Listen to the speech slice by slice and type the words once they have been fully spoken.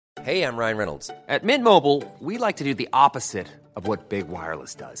Hey, I'm Ryan Reynolds. At Mint Mobile, we like to do the opposite of what Big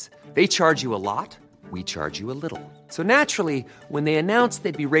Wireless does. They charge you a lot, we charge you a little. So naturally, when they announced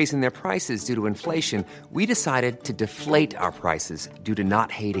they'd be raising their prices due to inflation, we decided to deflate our prices due to not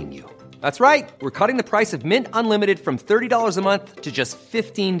hating you. That's right. We're cutting the price of Mint Unlimited from $30 a month to just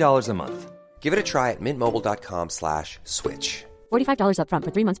 $15 a month. Give it a try at mintmobile.com/switch. $45 up front for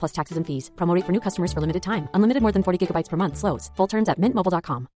 3 months plus taxes and fees. Promo rate for new customers for limited time. Unlimited more than 40 gigabytes per month. Slows full terms at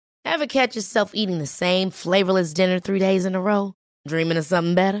mintmobile.com. Ever catch yourself eating the same flavorless dinner 3 days in a row? Dreaming of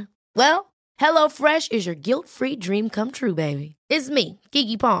something better? Well, HelloFresh is your guilt-free dream come true, baby. It's me,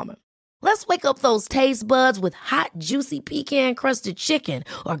 Keke Palmer. Let's wake up those taste buds with hot, juicy pecan-crusted chicken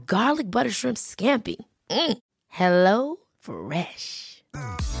or garlic butter shrimp scampi. Hello Fresh.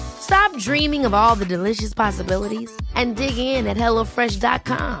 Stop dreaming of all the delicious possibilities and dig in at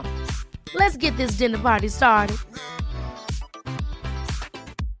HelloFresh.com. Let's get this dinner party started.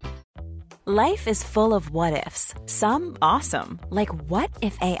 Life is full of what-ifs. Some awesome, like what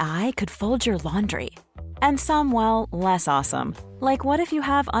if AI could fold your laundry? And some, well, less awesome, like what if you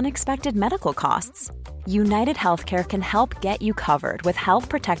have unexpected medical costs? United Healthcare can help get you covered with Health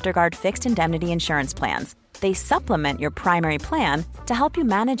Protector Guard fixed indemnity insurance plans. They supplement your primary plan to help you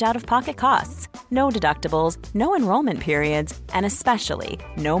manage out-of-pocket costs. No deductibles, no enrollment periods, and especially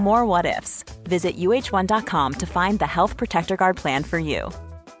no more what-ifs. Visit uh1.com to find the Health Protector Guard plan for you.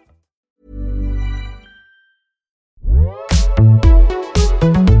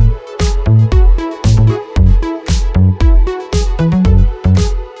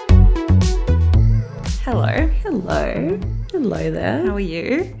 Hello there. How are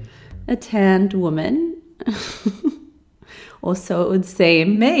you? A tanned woman. Or so it would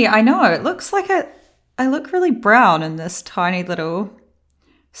seem. Me, I know. It looks like I look really brown in this tiny little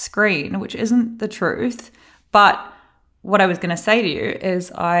screen, which isn't the truth. But what I was going to say to you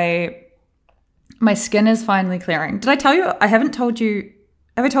is my skin is finally clearing. Did I tell you? I haven't told you.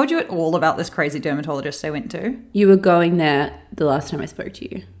 Have I told you at all about this crazy dermatologist I went to? You were going there the last time I spoke to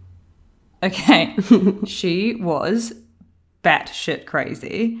you. Okay. She was batshit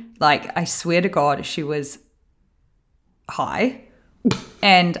crazy. Like, I swear to God, she was high.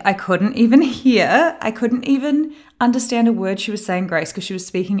 And I couldn't even understand a word she was saying, Grace, because she was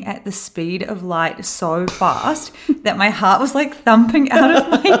speaking at the speed of light so fast that my heart was like thumping out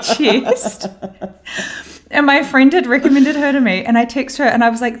of my chest. And my friend had recommended her to me, and I texted her and I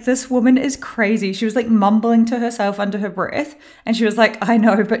was like, this woman is crazy. She was like mumbling to herself under her breath, and she was like, I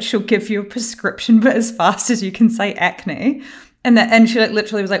know, but she'll give you a prescription but as fast as you can say acne. And she like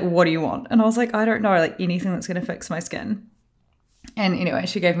literally was like, what do you want? And I was like, I don't know, like anything that's going to fix my skin. And anyway,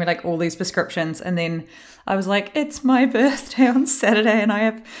 she gave me like all these prescriptions, and then I was like, it's my birthday on Saturday and I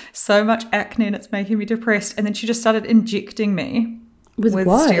have so much acne and it's making me depressed. And then she just started injecting me with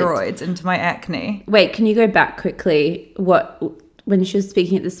steroids into my acne. Wait, can you go back quickly? When she was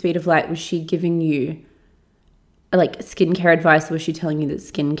speaking at the speed of light, was she giving you like skincare advice, or was she telling you that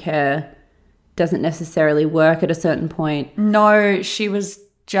skincare doesn't necessarily work at a certain point? No, she was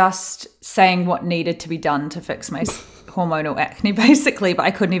just saying what needed to be done to fix my hormonal acne, basically, but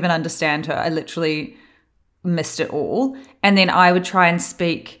I couldn't even understand her. I literally missed it all. And then I would try and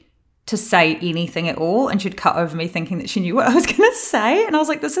speak to say anything at all, and she'd cut over me thinking that she knew what I was going to say. And I was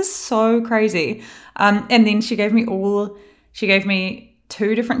like, this is so crazy. And then she gave me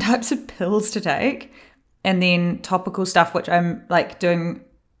 2 different types of pills to take, and then topical stuff, which I'm like doing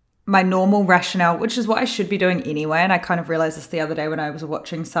my normal rationale, which is what I should be doing anyway. And I kind of realized this the other day when I was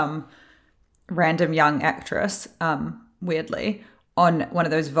watching some random young actress, weirdly, on one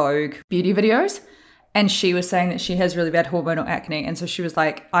of those Vogue beauty videos. And she was saying that she has really bad hormonal acne. And so she was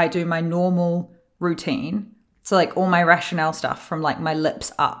like, I do my normal routine. So like all my rationale stuff from like my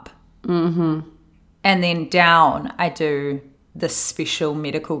lips up. Mm-hmm. And then down, I do the special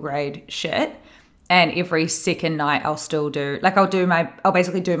medical grade shit. And every second night I'll still do, like I'll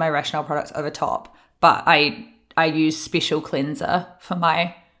basically do my rationale products over top. But I use special cleanser for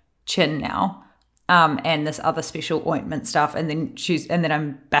my chin now. And this other special ointment stuff, and then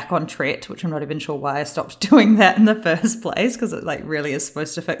I'm back on Tret, which I'm not even sure why I stopped doing that in the first place, because it like really is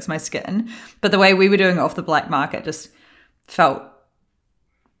supposed to fix my skin. But the way we were doing it off the black market just felt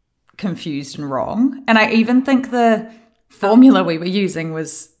confused and wrong. And I even think the formula we were using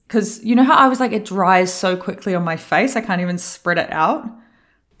was, because you know how I was like, it dries so quickly on my face, I can't even spread it out.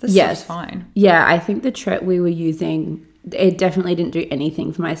 This is fine. Yeah, I think the Tret we were using, it definitely didn't do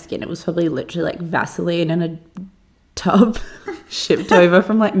anything for my skin. It was probably literally like Vaseline in a tub shipped over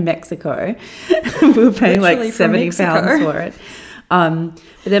from like Mexico. We were paying literally like 70 pounds for it. But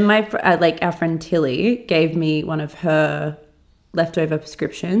then our friend Tilly gave me one of her leftover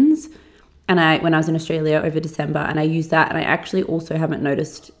prescriptions, and when I was in Australia over December, and I used that, and I actually also haven't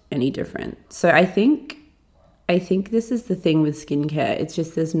noticed any difference. So I think this is the thing with skincare. It's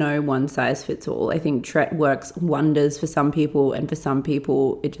just there's no one size fits all. I think Tret works wonders for some people, and for some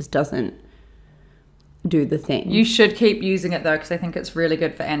people it just doesn't do the thing. You should keep using it though, because I think it's really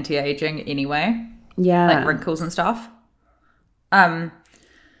good for anti-aging anyway. Yeah. Like wrinkles and stuff.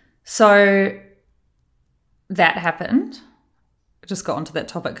 So that happened. I just got onto that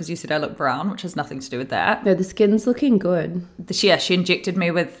topic because you said I look brown, which has nothing to do with that. No, the skin's looking good. She injected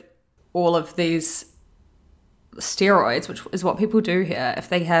me with all of these steroids, which is what people do here. If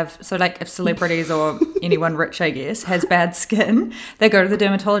they have, so like if celebrities or anyone rich, I guess, has bad skin, they go to the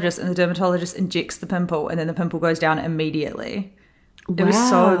dermatologist and the dermatologist injects the pimple and then the pimple goes down immediately. It was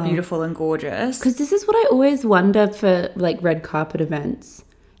so beautiful and gorgeous. Because this is what I always wonder for like red carpet events,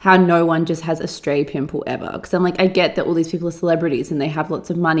 how no one just has a stray pimple ever. Because I'm like, I get that all these people are celebrities and they have lots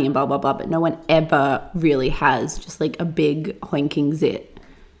of money and blah, blah, blah, but no one ever really has just like a big hoinking zit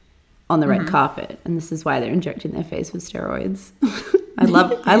on the red carpet, and this is why they're injecting their face with steroids.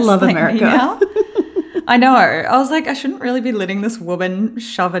 I love America. I know. I was like, I shouldn't really be letting this woman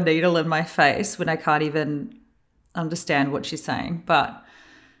shove a needle in my face when I can't even understand what she's saying, but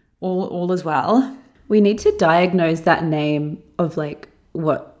all is well. We need to diagnose that name of like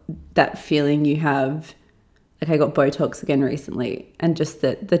what that feeling you have. Like I got Botox again recently, and just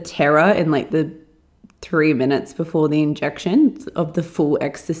the terror in like the 3 minutes before the injection of the full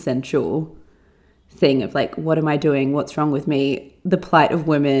existential thing of like, what am I doing? What's wrong with me? The plight of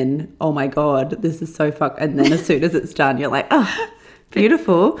women. Oh my God, this is so fucked. And then as soon as it's done, you're like, oh,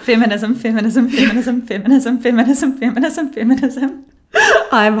 beautiful. Feminism.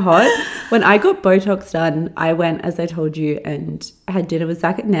 I'm hot. When I got Botox done, I went, as I told you, and had dinner with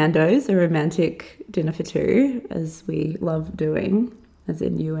Zach at Nando's, a romantic dinner for two, as we love doing, as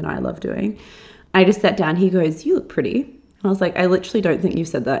in you and I love doing. I just sat down. He goes, "You look pretty." And I was like, "I literally don't think you've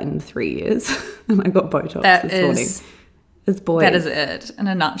said that in 3 years." And I got Botox this morning. It's boys. That is it in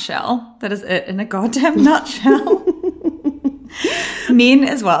a nutshell. That is it in a goddamn nutshell. Men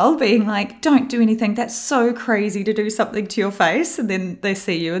as well being like, don't do anything. That's so crazy to do something to your face. And then they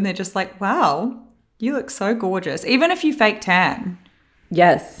see you and they're just like, wow, you look so gorgeous. Even if you fake tan.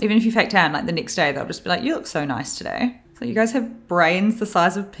 Yes. Even if you fake tan, like the next day, they'll just be like, you look so nice today. So you guys have brains the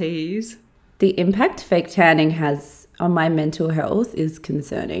size of peas. The impact fake tanning has on my mental health is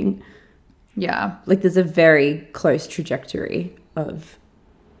concerning. Yeah. Like there's a very close trajectory of,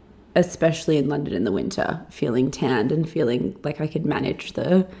 especially in London in the winter, feeling tanned and feeling like I could manage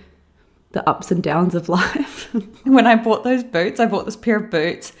the ups and downs of life. When I bought those boots, I bought this pair of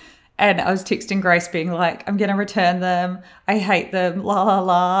boots and I was texting Grace being like, I'm going to return them. I hate them, la, la,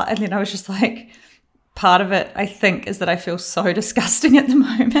 la. And then I was just like, part of it, I think, is that I feel so disgusting at the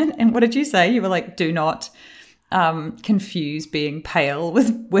moment. And what did you say? You were like, do not confuse being pale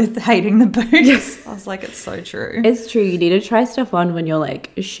with hating the boots. Yes. I was like, it's so true. It's true. You need to try stuff on when you're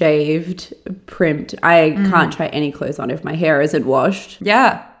like shaved, primped. I can't try any clothes on if my hair isn't washed.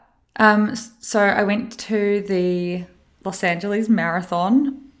 Yeah. So I went to the Los Angeles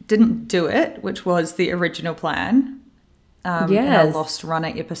Marathon. Didn't do it, which was the original plan. In our Lost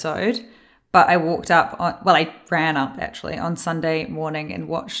Runner episode. But I I ran up actually on Sunday morning and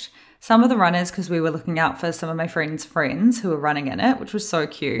watched some of the runners because we were looking out for some of my friends' friends who were running in it, which was so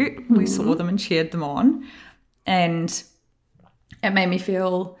cute. Mm-hmm. We saw them and cheered them on. And it made me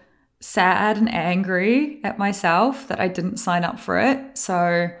feel sad and angry at myself that I didn't sign up for it.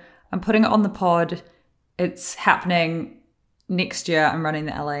 So I'm putting it on the pod. It's happening next year. I'm running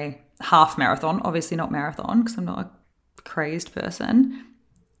the LA half marathon, obviously not marathon because I'm not a crazed person.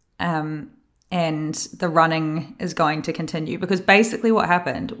 And the running is going to continue because basically what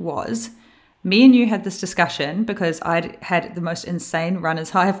happened was me and you had this discussion because I'd had the most insane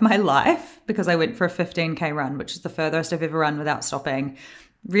runner's high of my life because I went for a 15K run, which is the furthest I've ever run without stopping.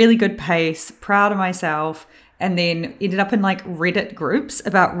 Really good pace, proud of myself, and then ended up in like Reddit groups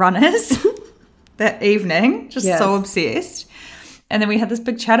about runners that evening, just so obsessed. And then we had this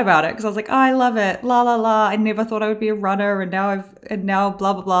big chat about it because I was like, oh, I love it. La, la, la. I never thought I would be a runner. And now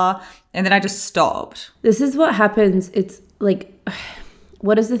blah, blah, blah. And then I just stopped. This is what happens. It's like,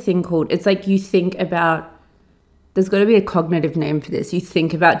 what is the thing called? It's like you think about, there's got to be a cognitive name for this. You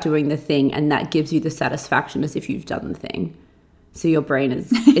think about doing the thing and that gives you the satisfaction as if you've done the thing. So your brain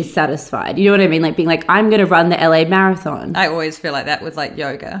is satisfied. You know what I mean? Like being like, I'm going to run the LA Marathon. I always feel like that with like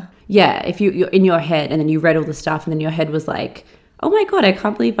yoga. Yeah. If you're in your head and then you read all the stuff and then your head was like, oh my God, I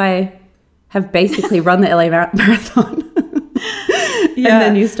can't believe I have basically run the LA Marathon. Yeah. And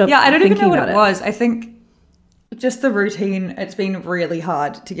then you stop. Yeah, I don't even know what it was. I think just the routine. It's been really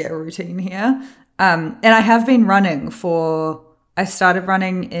hard to get a routine here. And I have been running I started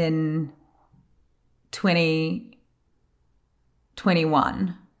running in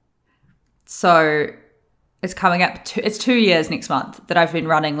 2021. So it's coming up, it's 2 years next month that I've been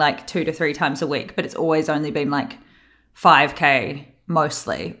running like 2 to 3 times a week, but it's always only been like 5K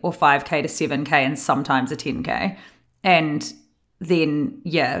mostly, or 5K to 7K and sometimes a 10K. And then,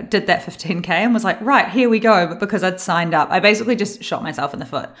 did that 15K and was like, right, here we go. But because I'd signed up, I basically just shot myself in the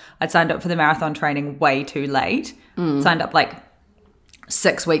foot. I'd signed up for the marathon training way too late. Signed up like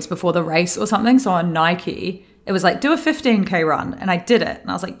 6 weeks before the race or something. So on Nike, it was like, do a 15K run. And I did it. And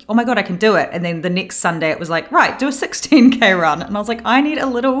I was like, oh my God, I can do it. And then the next Sunday it was like, right, do a 16K run. And I was like, I need a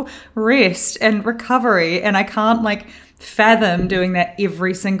little rest and recovery. And I can't like fathom doing that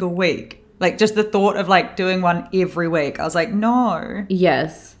every single week. Like just the thought of like doing one every week. I was like, no.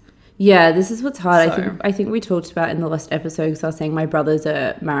 Yes. Yeah, this is what's hard. I think we talked about in the last episode, because I was saying my brother's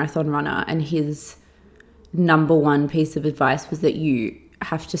a marathon runner, and his number one piece of advice was that you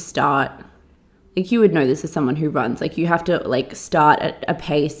have to start, like you would know this as someone who runs, like you have to like start at a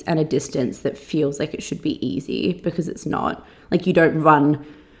pace and a distance that feels like it should be easy, because it's not. Like you don't run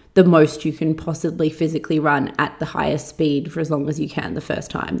the most you can possibly physically run at the highest speed for as long as you can the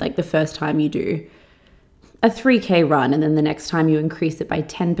first time. Like the first time you do a 3K run, and then the next time you increase it by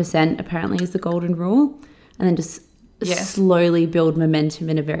 10%, apparently is the golden rule. And then just slowly build momentum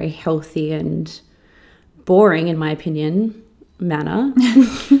in a very healthy and boring, in my opinion, manner.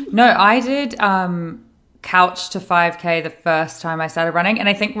 No, I did couch to 5K the first time I started running. And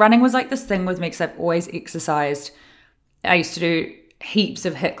I think running was like this thing with me because I've always exercised. I used to do heaps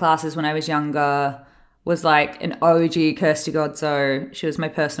of HIIT classes when I was younger, was like an OG Kirsty Godso. She was my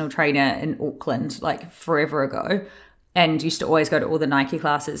personal trainer in Auckland like forever ago, and used to always go to all the Nike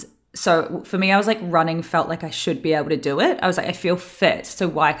classes. So for me, I was like, running felt like I should be able to do it. I was like, I feel fit, so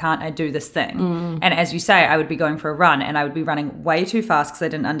why can't I do this thing? And as you say, I would be going for a run and I would be running way too fast because I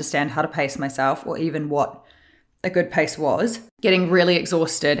didn't understand how to pace myself or even what a good pace was. Getting really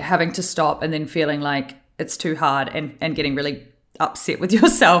exhausted, having to stop, and then feeling like it's too hard and getting really upset with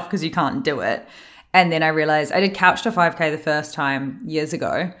yourself because you can't do it. And then I realized I did couch to 5K the first time years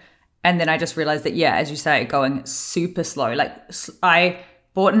ago. And then I just realized that, as you say, going super slow. Like I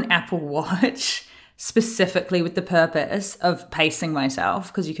bought an Apple Watch specifically with the purpose of pacing myself,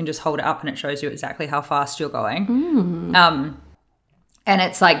 because you can just hold it up and it shows you exactly how fast you're going. And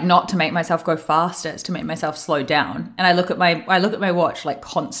it's like not to make myself go faster, it's to make myself slow down. And I look at my watch like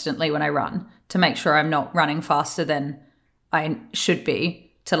constantly when I run to make sure I'm not running faster than I should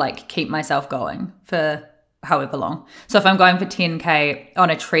be, to like keep myself going for however long. So if I'm going for 10K on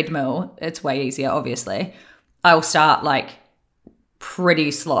a treadmill, it's way easier, obviously. I will start like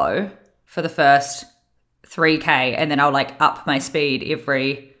pretty slow for the first 3K, and then I'll like up my speed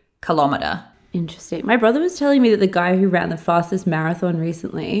every kilometer. Interesting. My brother was telling me that the guy who ran the fastest marathon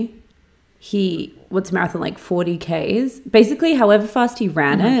recently, what's a marathon, like 40Ks? Basically, however fast he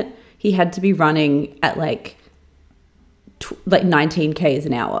ran it, he had to be running at like 19 Ks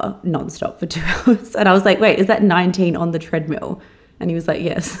an hour nonstop for 2 hours. And I was like, wait, is that 19 on the treadmill? And he was like,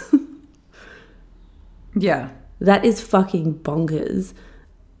 yes. Yeah. That is fucking bonkers.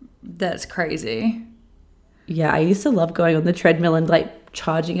 That's crazy. Yeah, I used to love going on the treadmill and like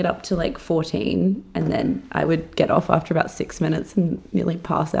charging it up to like 14, and then I would get off after about 6 minutes and nearly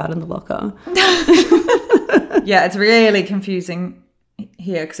pass out in the locker. Yeah, it's really confusing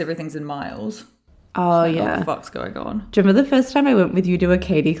here because everything's in miles. Oh, yeah. What the fuck's going on? Do you remember the first time I went with you to a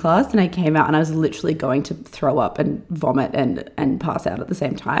Katie class and I came out and I was literally going to throw up and vomit and pass out at the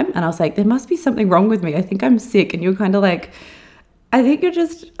same time? And I was like, there must be something wrong with me. I think I'm sick. And you were kind of like, I think you're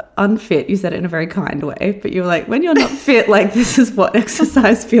just unfit. You said it in a very kind way. But you were like, when you're not fit, like this is what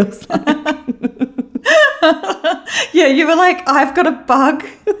exercise feels like. Yeah, you were like, I've got a bug.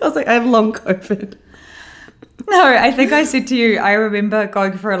 I was like, I have long COVID. No, I think I said to you, I remember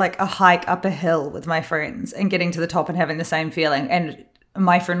going for like a hike up a hill with my friends and getting to the top and having the same feeling. And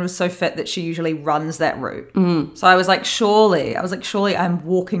my friend was so fit that she usually runs that route. So I was like, surely I'm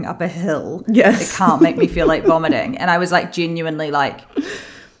walking up a hill. Yes. It can't make me feel like vomiting. And I was like genuinely like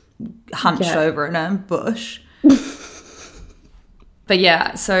hunched over in a bush. But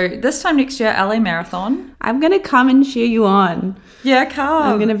yeah, so this time next year, LA Marathon. I'm going to come and cheer you on. Yeah, come.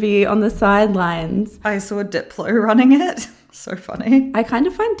 I'm going to be on the sidelines. I saw Diplo running it. So funny. I kind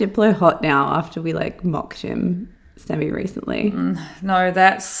of find Diplo hot now after we like mocked him semi-recently. No,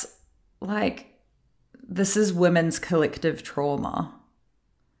 that's like, this is women's collective trauma.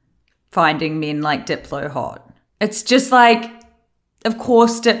 Finding men like Diplo hot. It's just like, of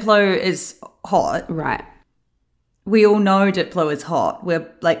course Diplo is hot. Right. we all know Diplo is hot. We're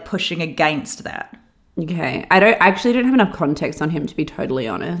like pushing against that. Okay. I actually don't have enough context on him, to be totally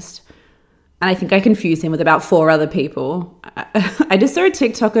honest. And I think I confused him with about 4 other people. I just saw a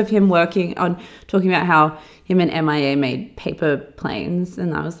TikTok of him talking about how him and MIA made paper planes.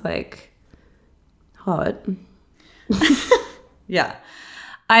 And I was like, hot. Yeah.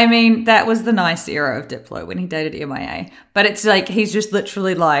 I mean, that was the nice era of Diplo when he dated MIA. But it's like, he's just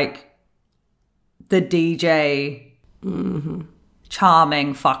literally like the DJ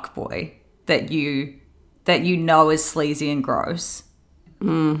charming fuckboy that you know is sleazy and gross.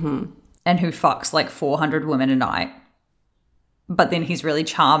 Mm-hmm. And who fucks like 400 women a night. But then he's really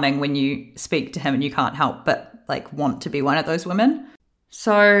charming when you speak to him and you can't help but like want to be one of those women.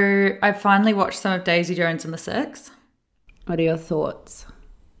 So I finally watched some of Daisy Jones and the Six. What are your thoughts?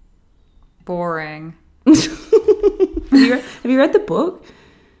 Boring. Have you read the book?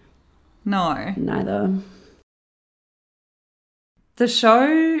 No. Neither. The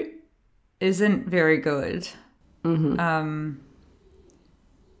show isn't very good. Mm-hmm.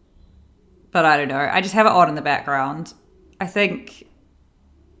 But I don't know. I just have it on in the background. I think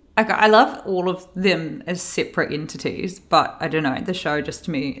I love all of them as separate entities, but I don't know. The show just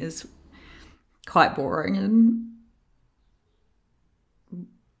to me is quite boring and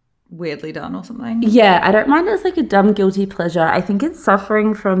weirdly done or something. Yeah, I don't mind it as like a dumb guilty pleasure. I think it's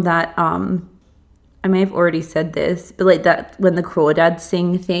suffering from that, I may have already said this, but like that when the Crawdads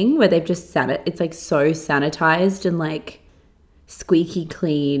sing thing where they've just it's like so sanitized and like squeaky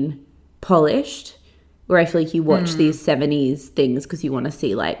clean, polished, where I feel like you watch these 70s things because you want to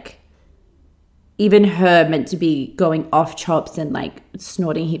see like even her meant to be going off chops and like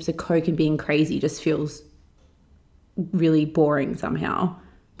snorting heaps of coke and being crazy just feels really boring somehow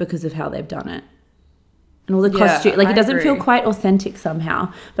because of how they've done it. And all the costume, like it doesn't feel quite authentic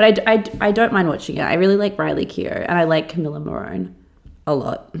somehow. But I don't mind watching it. I really like Riley Keough and I like Camilla Morone a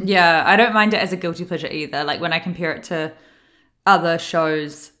lot. Yeah, I don't mind it as a guilty pleasure either. Like when I compare it to other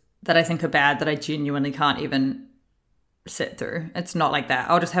shows that I think are bad that I genuinely can't even sit through. It's not like that.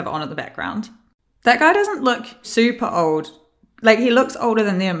 I'll just have it on at the background. That guy doesn't look super old. Like he looks older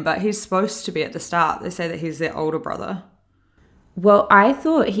than them, but he's supposed to be at the start. They say that he's their older brother. Well, I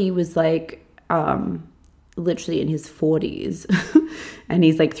thought he was like literally in his 40s and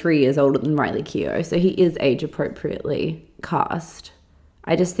he's like 3 years older than Riley Keough. So he is age appropriately cast.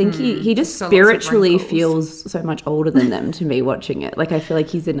 I just think he just spiritually feels so much older than them to me watching it. Like I feel like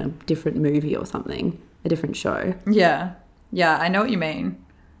he's in a different movie or something, a different show. Yeah. Yeah, I know what you mean.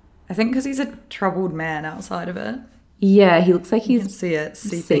 I think because he's a troubled man outside of it. Yeah, he looks like he's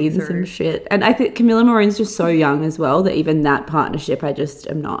seen some shit. And I think Camilla Morene's just so young as well that even that partnership, I just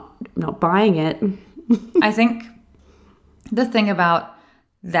am not buying it. I think the thing about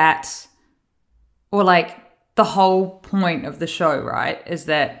that, or like the whole point of the show, right, is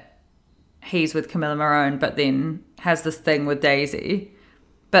that he's with Camilla Morone but then has this thing with Daisy.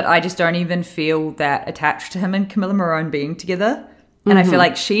 But I just don't even feel that attached to him and Camilla Morone being together. And I feel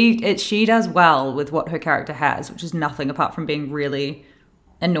like she does well with what her character has, which is nothing apart from being really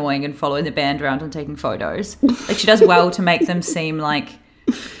annoying and following the band around and taking photos. Like she does well to make them seem like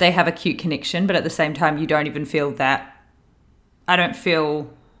they have a cute connection, but at the same time you don't even feel that. I don't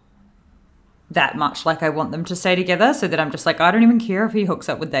feel that much like I want them to stay together, so that I'm just like, I don't even care if he hooks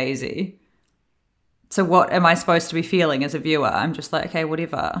up with Daisy. So what am I supposed to be feeling as a viewer? I'm just like, okay,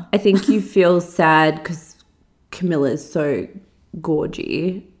 whatever. I think you feel sad because Camilla's so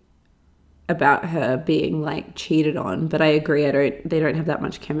gorgy about her being like cheated on, but I agree, they don't have that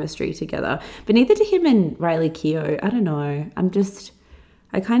much chemistry together. But neither do him and Riley Keough. I don't know.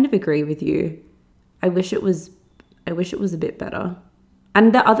 I kind of agree with you. I wish it was a bit better.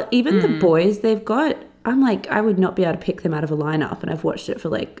 And the boys they've got, I'm like, I would not be able to pick them out of a lineup, and I've watched it for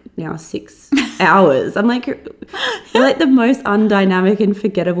like now 6 hours. I'm like, they're like the most undynamic and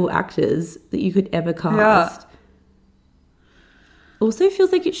forgettable actors that you could ever cast. Yeah. Also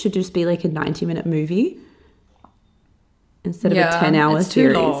feels like it should just be like a 90-minute movie instead of a 10-hour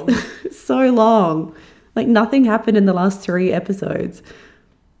series. Too long. So long. Like nothing happened in the last 3 episodes.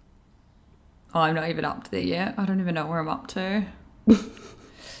 Oh, I'm not even up to there yet. I don't even know where I'm up to.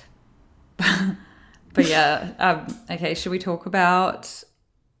 But yeah, okay, should we talk about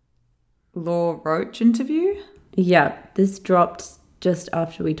Law Roach interview? Yeah, this dropped just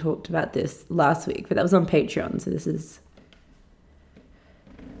after we talked about this last week, but that was on Patreon, so this is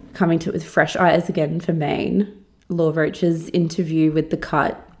coming to it with fresh eyes again for Maine. Law Roach's interview with The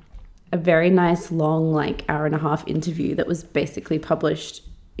Cut, a very nice long like hour-and-a-half interview that was basically published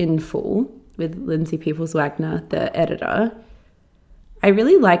in full with Lindsay Peoples-Wagner, the editor. I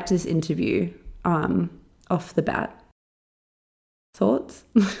really liked this interview. off the bat. Thoughts?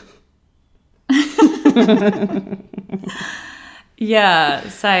 Yeah,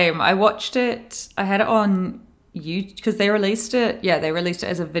 same. I watched it. I had it on YouTube because they released it. Yeah, they released it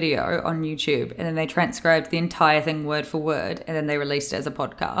as a video on YouTube, and then they transcribed the entire thing word for word, and then they released it as a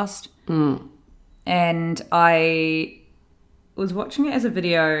podcast. And I was watching it as a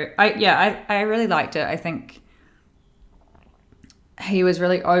video. I really liked it. I think he was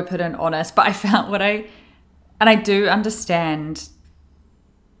really open and honest, but I found I do understand.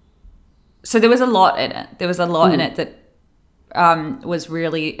 So there was a lot in it. There was a lot in it that was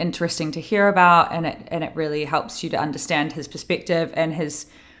really interesting to hear about, and it really helps you to understand his perspective and his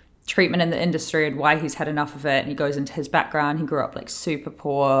treatment in the industry and why he's had enough of it. And he goes into his background. He grew up like super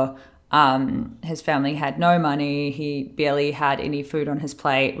poor. His family had no money. He barely had any food on his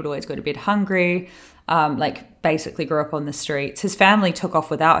plate, would always go to bed hungry, like basically grew up on the streets. His family took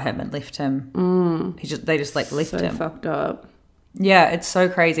off without him and left him. They just like left him. So fucked up. Yeah, it's so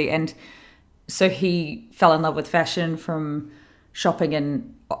crazy. And so he fell in love with fashion from shopping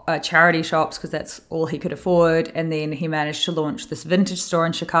in charity shops because that's all he could afford. And then he managed to launch this vintage store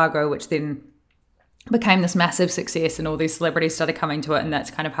in Chicago, which then became this massive success, and all these celebrities started coming to it. And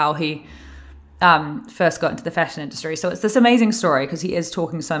that's kind of how he first got into the fashion industry. So it's this amazing story because he is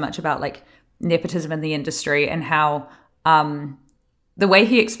talking so much about like nepotism in the industry, and how the way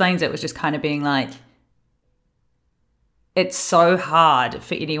he explains it was just kind of being like, it's so hard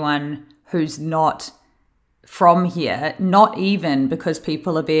for anyone who's not from here, not even because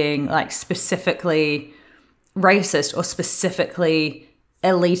people are being like specifically racist or specifically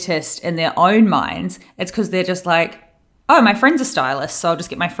elitist in their own minds. It's because they're just like, oh, my friend's a stylist, so I'll just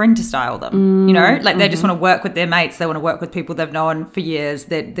get my friend to style them. You know, like they just want to work with their mates. They want to work with people they've known for years.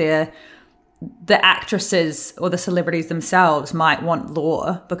 The actresses or the celebrities themselves might want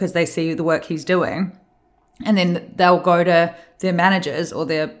Law because they see the work he's doing. And then they'll go to their managers or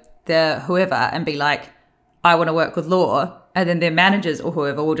their whoever and be like, I want to work with Law. And then their managers or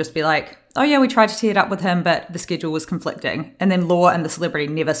whoever will just be like, oh yeah, we tried to tee it up with him, but the schedule was conflicting. And then Law and the celebrity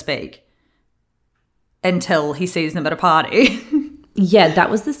never speak until he sees them at a party. Yeah, that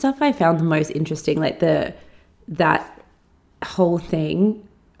was the stuff I found the most interesting. Like that whole thing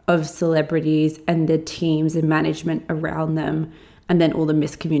of celebrities and the teams and management around them, and then all the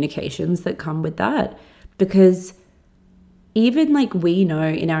miscommunications that come with that. Because even like we know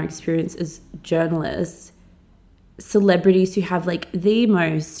in our experience as journalists, celebrities who have like the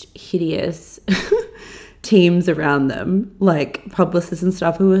most hideous teams around them, like publicists and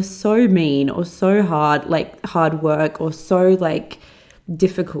stuff, who are so mean or so hard, like hard work, or so like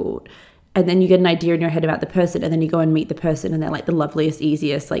difficult. And then you get an idea in your head about the person, and then you go and meet the person, and they're like the loveliest,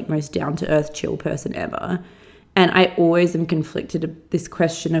 easiest, like most down-to-earth, chill person ever. And I always am conflicted with this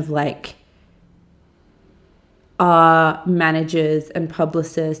question of like, are managers and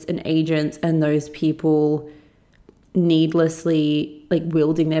publicists and agents and those people needlessly like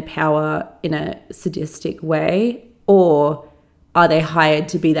wielding their power in a sadistic way, or are they hired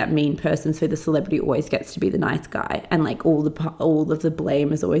to be that mean person so the celebrity always gets to be the nice guy, and like all of the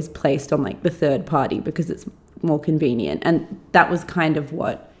blame is always placed on like the third party because it's more convenient? And that was kind of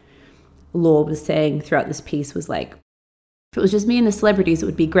what Law was saying throughout this piece, was like, if it was just me and the celebrities, it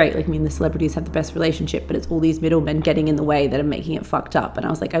would be great. Like, me and the celebrities have the best relationship, but it's all these middlemen getting in the way that are making it fucked up. And I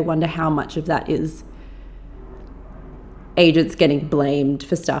was like, I wonder how much of that is agents getting blamed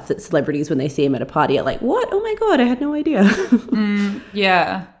for stuff that celebrities, when they see him at a party, are like, what? Oh my God, I had no idea.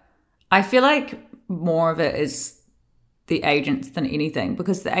 Yeah. I feel like more of it is the agents than anything,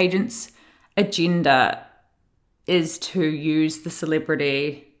 because the agent's agenda is to use the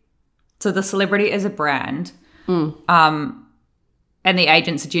celebrity. So the celebrity is a brand. And the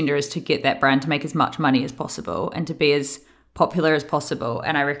agent's agenda is to get that brand to make as much money as possible and to be as popular as possible.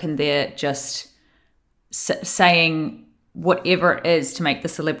 And I reckon they're just saying whatever it is to make the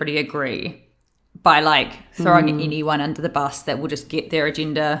celebrity agree by like throwing anyone under the bus that will just get their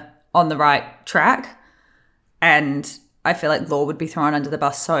agenda on the right track. And I feel like Law would be thrown under the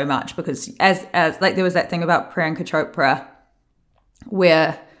bus so much because as like there was that thing about Priyanka Chopra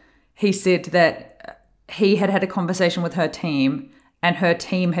where he said that he had had a conversation with her team, and her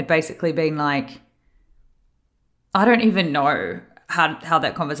team had basically been like, I don't even know how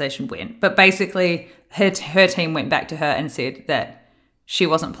that conversation went, but basically her team went back to her and said that she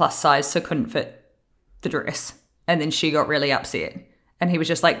wasn't plus size, so couldn't fit the dress. And then she got really upset. And he was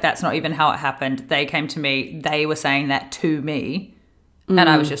just like, that's not even how it happened. They came to me. They were saying that to me. And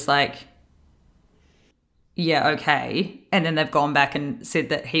I was just like, yeah, okay. And then they've gone back and said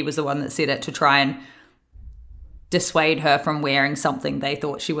that he was the one that said it to try and dissuade her from wearing something they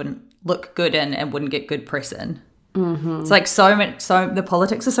thought she wouldn't look good in and wouldn't get good press in. It's like so the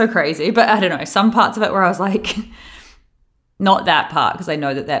politics are so crazy, but I don't know, some parts of it where I was like, not that part, because I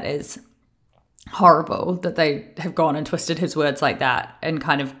know that that is horrible that they have gone and twisted his words like that and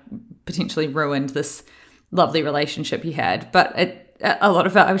kind of potentially ruined this lovely relationship he had. But a lot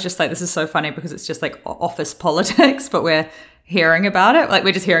of it, I was just like, this is so funny because it's just like office politics, but we're hearing about it. Like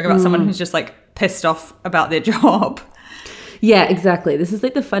we're just hearing about someone who's just like pissed off about their job. Yeah, exactly. This is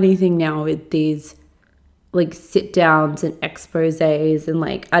like the funny thing now with these like sit downs and exposés and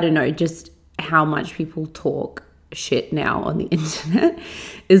like, I don't know, just how much people talk shit now on the internet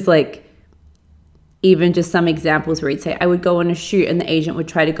is like, even just some examples where he'd say, I would go on a shoot and the agent would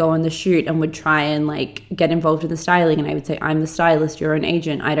try to go on the shoot and would try and like get involved in the styling. And I would say, I'm the stylist, you're an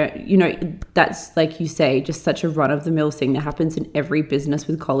agent. I don't, you know, that's like you say, just such a run of the mill thing that happens in every business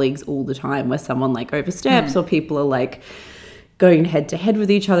with colleagues all the time where someone like oversteps or people are like going head to head with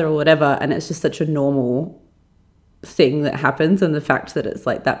each other or whatever. And it's just such a normal thing that happens. And the fact that it's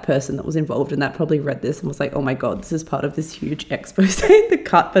like that person that was involved in that probably read this and was like, oh my God, this is part of this huge expose, the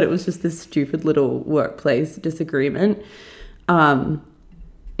cut, but it was just this stupid little workplace disagreement,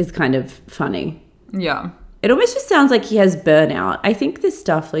 is kind of funny. Yeah. It almost just sounds like he has burnout. I think this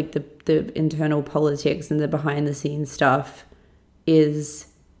stuff, like the internal politics and the behind the scenes stuff is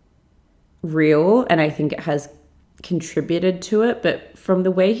real. And I think it has contributed to it, but from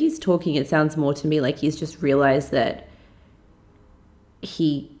the way he's talking, it sounds more to me like he's just realized that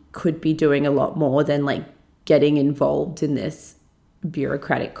he could be doing a lot more than like getting involved in this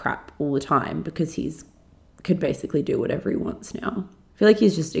bureaucratic crap all the time, because he's could basically do whatever he wants now. I feel like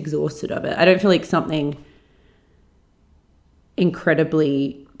he's just exhausted of it. I don't feel like something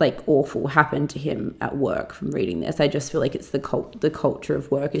incredibly like awful happened to him at work from reading this. I just feel like it's the culture of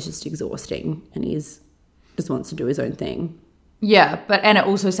work is just exhausting, and he's just wants to do his own thing. Yeah, and it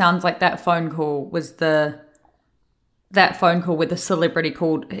also sounds like that phone call was that phone call where the celebrity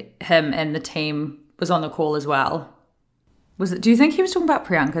called him and the team was on the call as well. Was it? Do you think he was talking about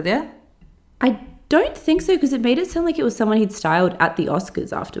Priyanka there? I don't think so, because it made it sound like it was someone he'd styled at the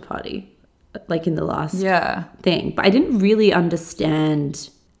Oscars after party, like in the last thing. But I didn't really understand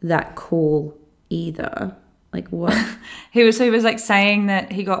that call either. Like what? He was like saying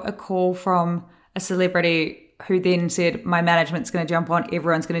that he got a call from a celebrity who then said, my management's going to jump on,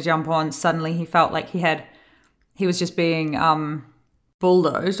 everyone's going to jump on. Suddenly he felt like he was just being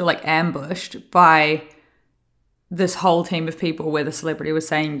bulldozed or like ambushed by this whole team of people, where the celebrity was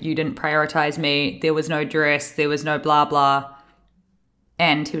saying, you didn't prioritize me, there was no dress, there was no blah blah.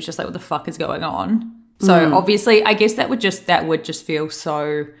 And he was just like, what the fuck is going on? So obviously I guess that would just feel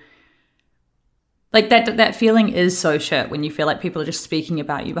so like that feeling is so shit when you feel like people are just speaking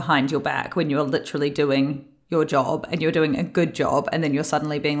about you behind your back when you're literally doing your job and you're doing a good job, and then you're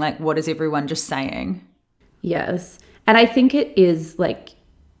suddenly being like, what is everyone just saying? Yes. And I think it is like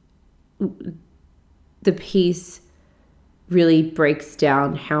the piece really breaks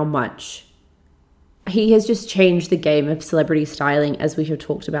down how much he has just changed the game of celebrity styling, as we have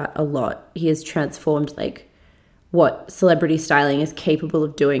talked about a lot. He has transformed like what celebrity styling is capable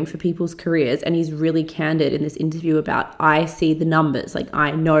of doing for people's careers. And he's really candid in this interview about, I see the numbers. Like,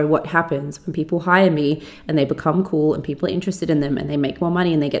 I know what happens when people hire me and they become cool and people are interested in them and they make more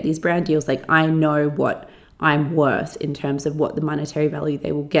money and they get these brand deals. Like, I know what I'm worth in terms of what the monetary value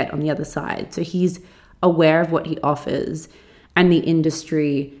they will get on the other side. So he's aware of what he offers, and the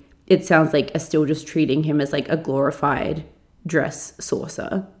industry, it sounds like, are still just treating him as like a glorified dress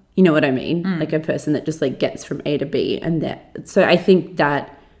sourcer. You know what I mean? Like a person that just like gets from A to B. And that, so I think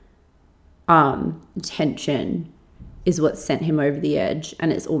that tension is what sent him over the edge.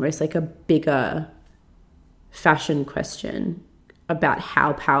 And it's almost like a bigger fashion question about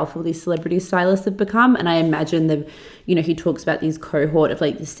how powerful these celebrity stylists have become. And I imagine he talks about these cohort of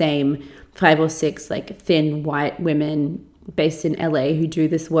like the same 5 or 6 like thin white women based in LA who do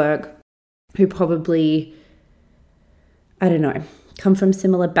this work, who probably, I don't know, come from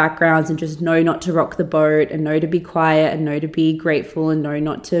similar backgrounds and just know not to rock the boat and know to be quiet and know to be grateful and know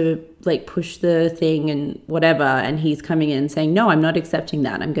not to like push the thing and whatever. And he's coming in saying, no, I'm not accepting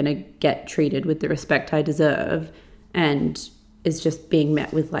that. I'm going to get treated with the respect I deserve. And is just being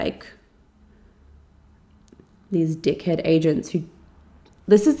met with like these dickhead agents who,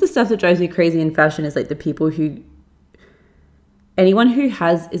 this is the stuff that drives me crazy in fashion, is like the people who, anyone who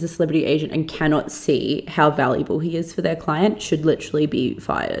is a celebrity agent and cannot see how valuable he is for their client should literally be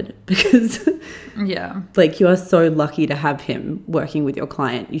fired, because like, you are so lucky to have him working with your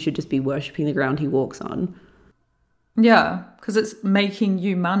client. You should just be worshipping the ground he walks on. Yeah, because it's making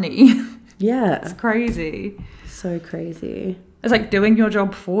you money. Yeah. It's crazy. So crazy. It's like doing your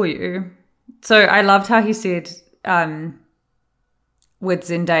job for you. So I loved how he said with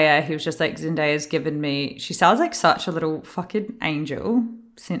Zendaya, he was just like, Zendaya's given me, she sounds like such a little fucking angel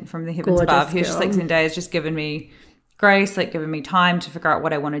sent from the heavens Gorgeous above. He was just like, girl. Zendaya's just given me grace, like given me time to figure out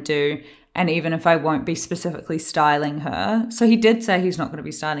what I want to do. And even if I won't be specifically styling her. So he did say he's not going to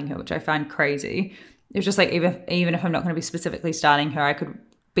be styling her, which I find crazy. It was just like, even if I'm not going to be specifically styling her, I could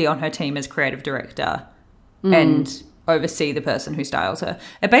be on her team as creative director and oversee the person who styles her.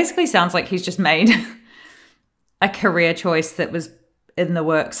 It basically sounds like he's just made a career choice that was in the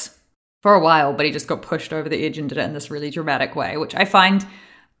works for a while, but he just got pushed over the edge and did it in this really dramatic way, which I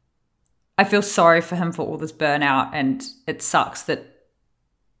feel sorry for him for all this burnout, and it sucks that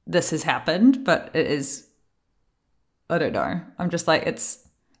this has happened, but it is, I don't know. I'm just like, it's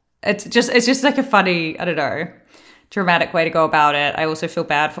just like a funny, I don't know, dramatic way to go about it. I also feel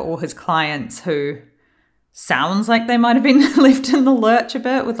bad for all his clients who sounds like they might have been left in the lurch a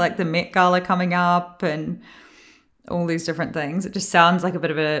bit with like the Met Gala coming up and all these different things. It just sounds like a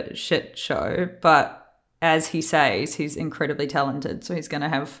bit of a shit show, but as he says, he's incredibly talented, so he's going to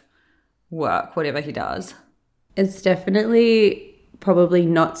have work, whatever he does. It's definitely probably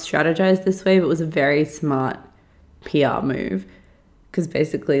not strategized this way, but was a very smart PR move, because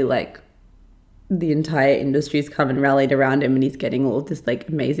basically like the entire industry's come and rallied around him, and he's getting all of this like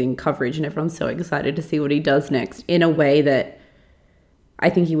amazing coverage, and everyone's so excited to see what he does next, in a way that I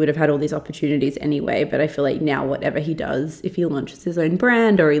think he would have had all these opportunities anyway. But I feel like now whatever he does, if he launches his own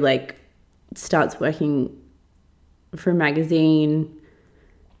brand or he like starts working for a magazine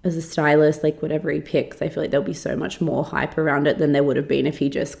as a stylist, like whatever he picks, I feel like there'll be so much more hype around it than there would have been if he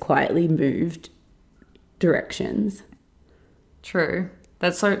just quietly moved directions. True.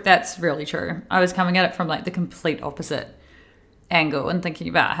 That's really true. I was coming at it from like the complete opposite angle and thinking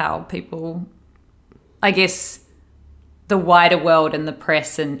about how people, I guess, the wider world and the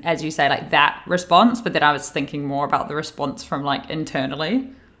press and, as you say, like that response, but then I was thinking more about the response from like internally,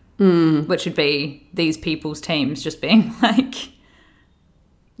 which would be these people's teams just being like,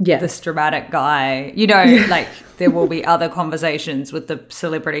 this dramatic guy, you know, like there will be other conversations with the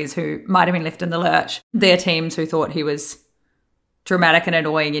celebrities who might have been left in the lurch, their teams who thought he was dramatic and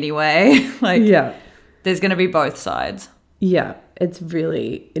annoying anyway. Like, there's going to be both sides. Yeah, it's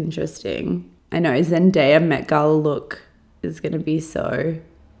really interesting. I know Zendaya Met Gala look is going to be so...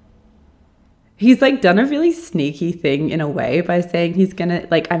 He's like done a really sneaky thing in a way by saying he's going to,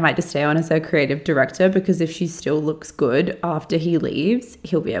 like, I might just stay on as her creative director, because if she still looks good after he leaves,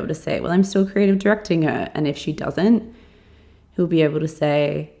 he'll be able to say, well, I'm still creative directing her. And if she doesn't, he'll be able to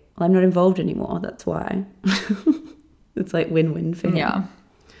say, well, I'm not involved anymore. That's why. It's like win-win for him. Yeah.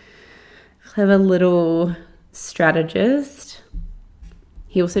 Clever little strategist.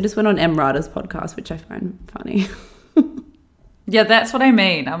 He also just went on Emrata's podcast, which I find funny. Yeah, that's what I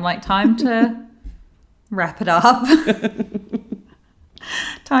mean. I'm like, time to wrap it up.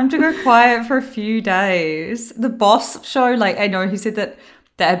 Time to go quiet for a few days. The Boss show, like, I know he said that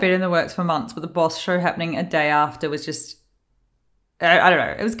had been in the works for months, but the Boss show happening a day after was just, I don't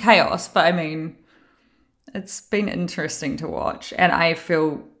know, it was chaos. But I mean, it's been interesting to watch. And I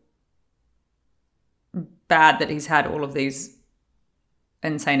feel bad that he's had all of these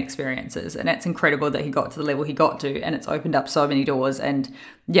insane experiences, and it's incredible that he got to the level he got to, and it's opened up so many doors, and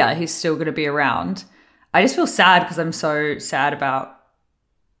yeah, he's still going to be around. I just feel sad because I'm so sad about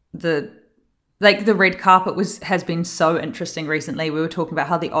the red carpet has been so interesting recently. We were talking about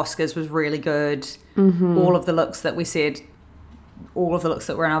how the Oscars was really good. All of the looks that we said, all of the looks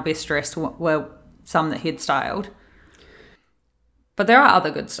that were in our best dressed were some that he'd styled. But there are other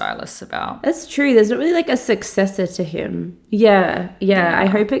good stylists about. That's true. There's not really like a successor to him. Yeah. I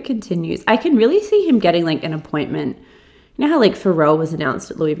hope it continues. I can really see him getting like an appointment. You know how like Pharrell was announced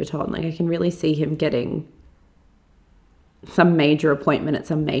at Louis Vuitton? Like I can really see him getting some major appointment at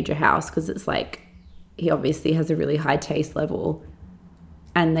some major house, because it's like he obviously has a really high taste level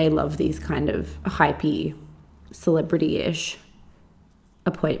and they love these kind of hypey, celebrity-ish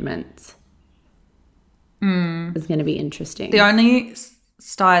appointments. Is going to be interesting. The only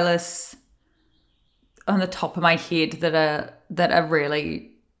stylists on the top of my head that are really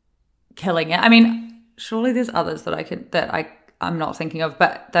killing it. I mean, surely there's others that I'm not thinking of,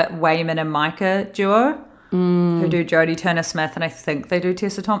 but that Wayman and Micah duo who do Jodie Turner-Smith, and I think they do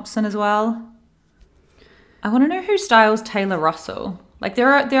Tessa Thompson as well. I want to know who styles Taylor Russell. Like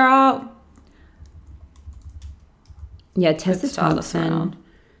there are Tessa Thompson,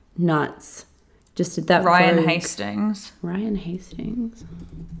 nuts. Just did that. Ryan Vogue. Hastings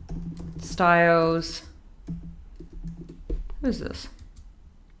styles. Who is this?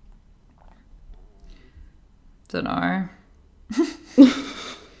 Don't know.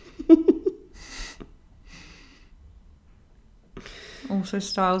 also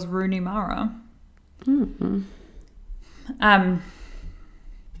styles Rooney Mara.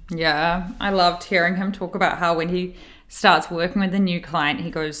 Yeah, I loved hearing him talk about how when he starts working with a new client, he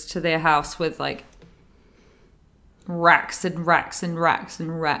goes to their house with like racks and racks and racks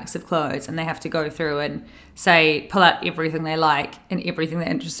and racks of clothes, and they have to go through and pull out everything they like and everything they're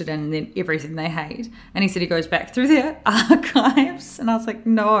interested in and then everything they hate. And he said he goes back through their archives, and I was like,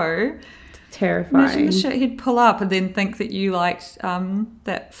 no. Terrifying. Imagine the shit he'd pull up and then think that you liked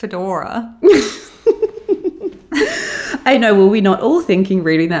that fedora. I know, were we not all thinking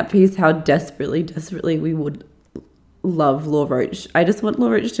reading that piece how desperately, desperately we would love Law Roach? I just want Law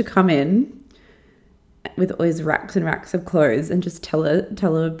Roach to come in with all his racks and racks of clothes and just tell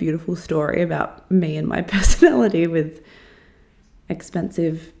a beautiful story about me and my personality with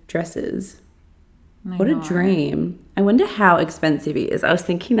expensive dresses. What a dream. I wonder how expensive he is. I was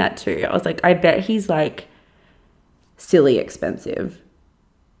thinking that too. I was like, I bet he's like silly expensive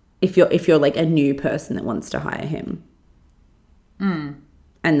if you're like a new person that wants to hire him.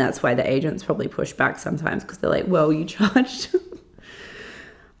 And that's why the agents probably push back sometimes, because they're like, well, you charged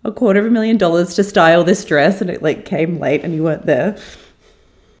 $250,000 to style this dress and it like came late and you weren't there.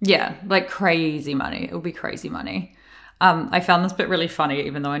 Yeah, like crazy money. It will be crazy money. I found this bit really funny,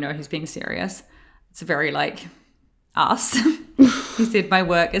 even though I know he's being serious. It's very like us. He said, my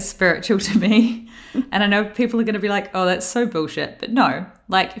work is spiritual to me. And I know people are going to be like, oh, that's so bullshit. But no,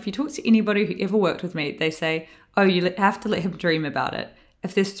 like if you talk to anybody who ever worked with me, they say, oh, you have to let him dream about it.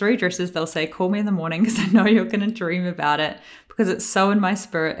 If there's 3 dresses, they'll say, call me in the morning because I know you're going to dream about it, because it's so in my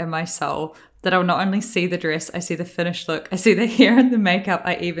spirit and my soul that I'll not only see the dress, I see the finished look, I see the hair and the makeup,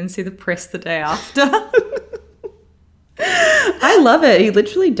 I even see the press the day after. I love it. He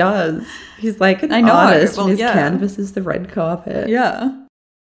literally does. He's like an artist, and his canvas is the red carpet. Yeah.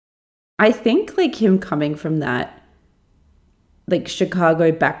 I think like him coming from that like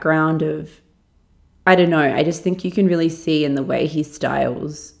Chicago background of, I don't know, I just think you can really see in the way he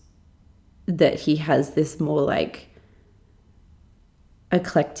styles that he has this more like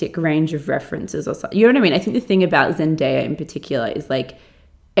eclectic range of references or something. You know what I mean? I think the thing about Zendaya in particular is like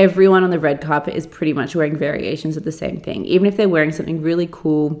everyone on the red carpet is pretty much wearing variations of the same thing. Even if they're wearing something really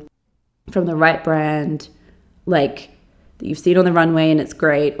cool from the right brand, like that you've seen on the runway and it's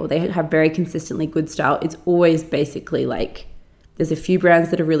great, or they have very consistently good style, it's always basically like there's a few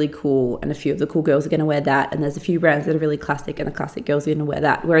brands that are really cool and a few of the cool girls are going to wear that, and there's a few brands that are really classic and the classic girls are going to wear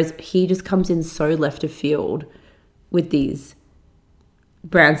that. Whereas he just comes in so left of field with these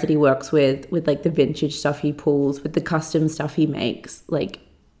brands that he works with like the vintage stuff he pulls, with the custom stuff he makes. Like,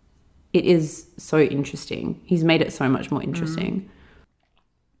 it is so interesting. He's made it so much more interesting.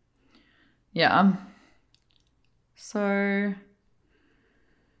 Yeah. So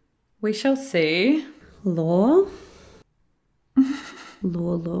we shall see. Law.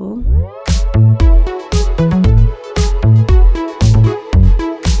 Law.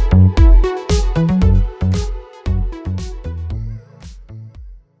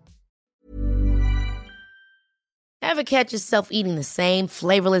 Ever catch yourself eating the same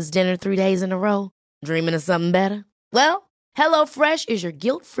flavorless dinner 3 days in a row? Dreaming of something better? Well, HelloFresh is your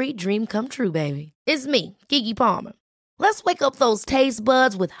guilt-free dream come true, baby. It's me, Keke Palmer. Let's wake up those taste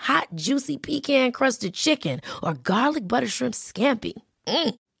buds with hot, juicy pecan-crusted chicken or garlic butter shrimp scampi.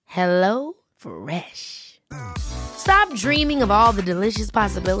 Hello Fresh. Stop dreaming of all the delicious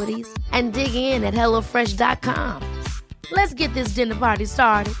possibilities and dig in at HelloFresh.com. Let's get this dinner party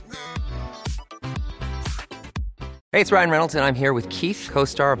started. Hey, it's Ryan Reynolds, and I'm here with Keith,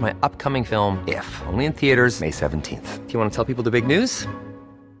 co-star of my upcoming film, If, only in theaters May 17th. Do you want to tell people the big news?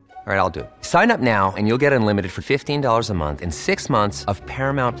 All right, I'll do it. Sign up now and you'll get unlimited for $15 a month and 6 months of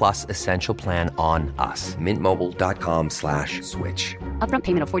Paramount Plus Essential Plan on us. MintMobile.com/switch. Upfront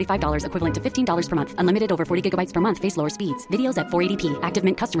payment of $45 equivalent to $15 per month. Unlimited over 40 gigabytes per month. Face lower speeds. Videos at 480p. Active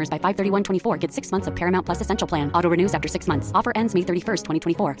Mint customers by 531.24 get 6 months of Paramount Plus Essential Plan. Auto renews after 6 months. Offer ends May 31st,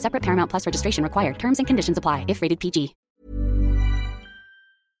 2024. Separate Paramount Plus registration required. Terms and conditions apply if rated PG.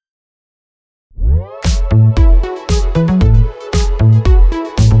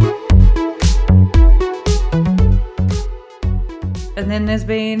 And then there's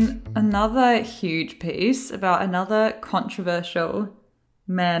been another huge piece about another controversial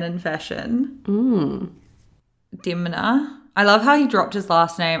man in fashion. Demna. I love how he dropped his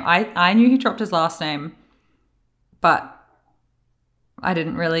last name. I knew he dropped his last name, but I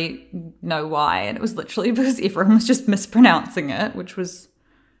didn't really know why. And it was literally because everyone was just mispronouncing it, which was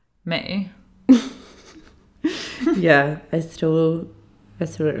me. Yeah, I still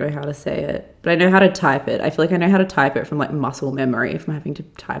don't know how to say it, but I know how to type it. I feel like I know how to type it from like muscle memory from having to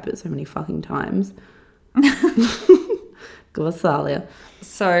type it so many fucking times. Go Australia.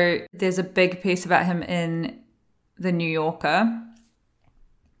 So there's a big piece about him in The New Yorker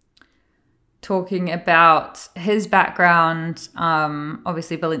talking about his background,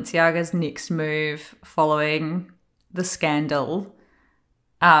 obviously Balenciaga's next move following the scandal,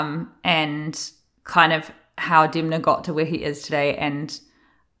 and kind of how Demna got to where he is today. And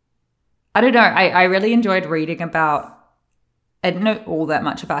I don't know, I really enjoyed reading about, I didn't know all that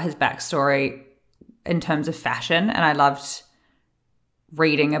much about his backstory in terms of fashion, and I loved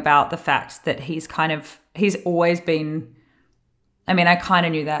reading about the fact that he's always been, I mean, I kind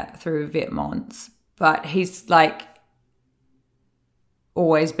of knew that through Vetements, but he's like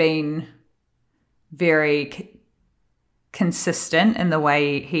always been very consistent in the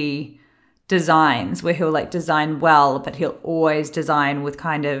way he designs, where he'll like design well, but he'll always design with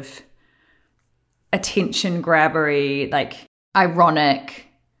kind of attention grabbery, like ironic,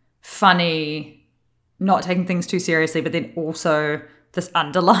 funny, not taking things too seriously, but then also this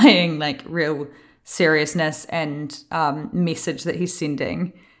underlying like real seriousness and message that he's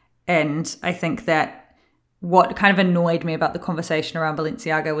sending. And I think that what kind of annoyed me about the conversation around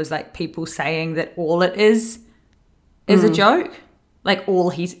Balenciaga was like people saying that all it is a joke. Like all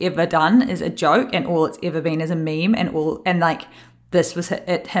he's ever done is a joke, and all it's ever been is a meme, and like this was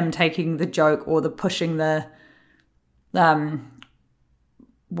him taking the joke or the pushing the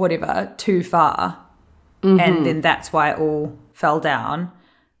whatever too far. And then that's why it all fell down.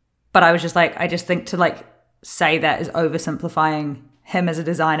 But I was just like, I just think to like say that is oversimplifying him as a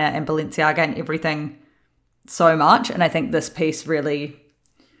designer and Balenciaga and everything so much. And I think this piece really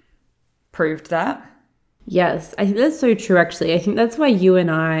proved that. Yes, I think that's so true, actually. I think that's why you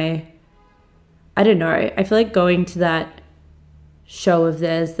and I don't know, I feel like going to that show of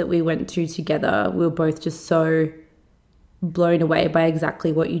theirs that we went to together, we were both just so blown away by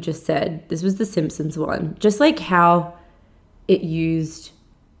exactly what you just said. This was the Simpsons one. Just like how it used,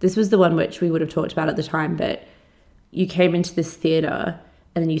 this was the one which we would have talked about at the time, but you came into this theatre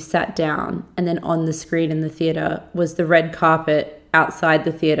and then you sat down, and then on the screen in the theatre was the red carpet outside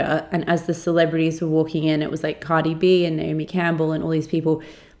the theatre, and as the celebrities were walking in, it was like Cardi B and Naomi Campbell and all these people.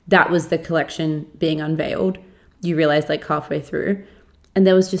 That was the collection being unveiled. You realize like halfway through. And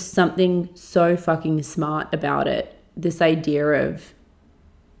there was just something so fucking smart about it. This idea of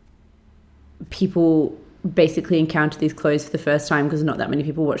people basically encounter these clothes for the first time, because not that many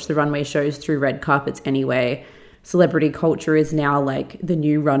people watch the runway shows through red carpets anyway. Celebrity culture is now like the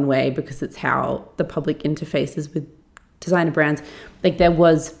new runway because it's how the public interfaces with designer brands. Like there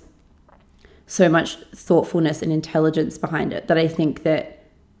was so much thoughtfulness and intelligence behind it that I think that,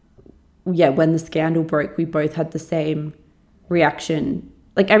 yeah, when the scandal broke, we both had the same reaction.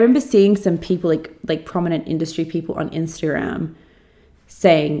 Like I remember seeing some people, like prominent industry people on Instagram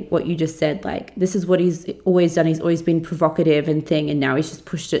saying what you just said, like, this is what he's always done. He's always been provocative and thing, and now he's just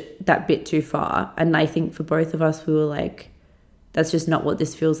pushed it that bit too far. And I think for both of us, we were like, that's just not what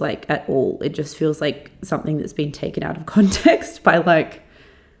this feels like at all. It just feels like something that's been taken out of context by like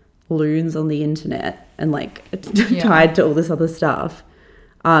loons on the internet and like tied to all this other stuff.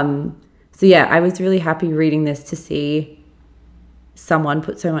 So yeah, I was really happy reading this to see someone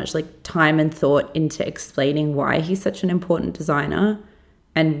put so much like time and thought into explaining why he's such an important designer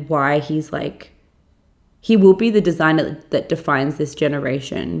and why he's like, he will be the designer that defines this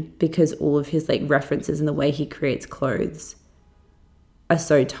generation, because all of his like references and the way he creates clothes are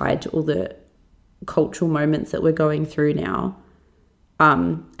so tied to all the cultural moments that we're going through now.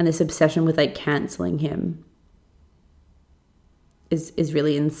 And this obsession with like canceling him is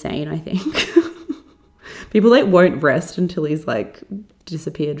really insane, I think. People like won't rest until he's like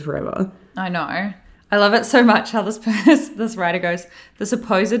disappeared forever. I know. I love it so much how this writer goes, the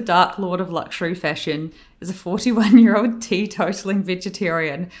supposed dark lord of luxury fashion is a 41-year-old teetotaling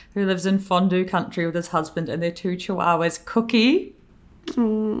vegetarian who lives in fondue country with his husband and their two chihuahuas, Cookie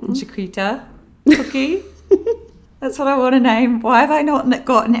and Chiquita. Cookie? That's what I want to name. Why have I not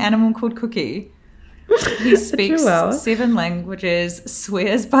got an animal called Cookie? He speaks 7 languages,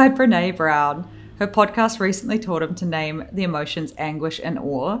 swears by Brene Brown. Her podcast recently taught him to name the emotions anguish and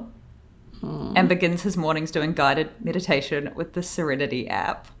awe, and begins his mornings doing guided meditation with the Serenity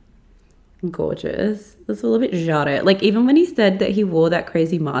app. Gorgeous. That's all a bit jarre. Like even when he said that he wore that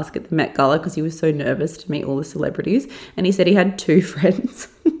crazy mask at the Met Gala because he was so nervous to meet all the celebrities, and he said he had 2 friends.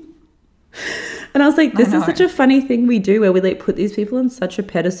 And I was like, this is such a funny thing we do where we like put these people on such a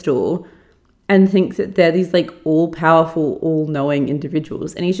pedestal and think that they're these like all-powerful, all-knowing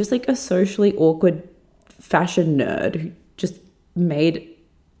individuals. And he's just like a socially awkward fashion nerd who just made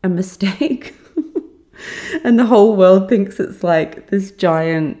a mistake. And the whole world thinks it's like this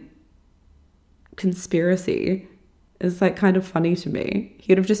giant conspiracy. is like kind of funny to me.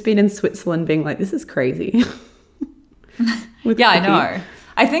 He would have just been in Switzerland being like, this is crazy. Yeah, I know.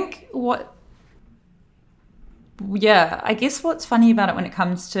 I think I guess what's funny about it when it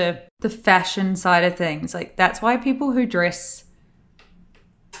comes to the fashion side of things, like that's why people who dress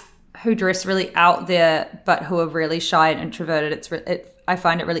really out there but who are really shy and introverted, I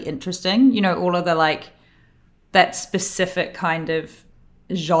find it really interesting. You know, all of the like that specific kind of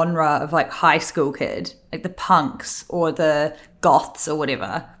genre of like high school kid, like the punks or the goths or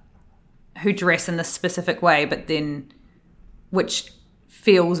whatever, who dress in this specific way, but then which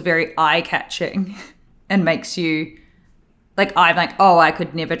feels very eye-catching and makes you like, I'm like, oh, I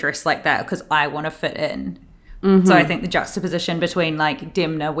could never dress like that because I want to fit in. Mm-hmm. So I think the juxtaposition between like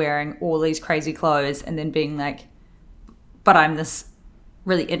Demna wearing all these crazy clothes and then being like, but I'm this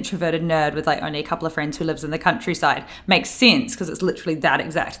really introverted nerd with like only a couple of friends who lives in the countryside makes sense because it's literally that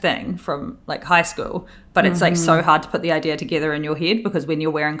exact thing from like high school. But it's like so hard to put the idea together in your head because when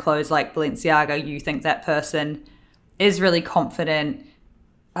you're wearing clothes like Balenciaga, you think that person is really confident,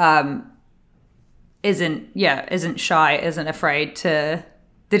 isn't shy, isn't afraid to,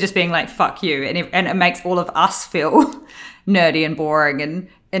 they're just being like, fuck you. And it makes all of us feel nerdy and boring and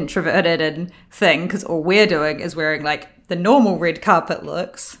introverted and thing because all we're doing is wearing like the normal red carpet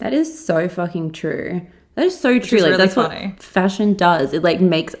looks. That is so fucking true. That is so true. Like really that's funny. What fashion does. It like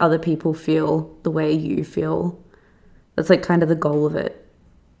makes other people feel the way you feel. That's like kind of the goal of it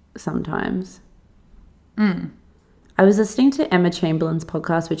sometimes. I was listening to Emma Chamberlain's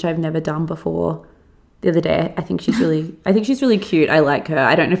podcast, which I've never done before, the other day. I think she's really cute. I like her.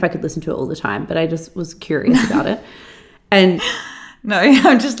 I don't know if I could listen to it all the time, but I just was curious about it. And no,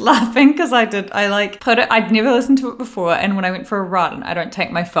 I'm just laughing because I'd never listened to it before. And when I went for a run, I don't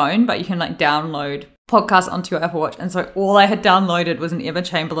take my phone, but you can like download podcasts onto your Apple Watch. And so all I had downloaded was an Emma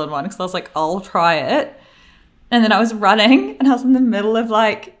Chamberlain one because I was like, I'll try it. And then I was running and I was in the middle of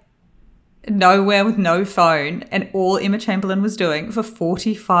like nowhere with no phone, and all Emma Chamberlain was doing for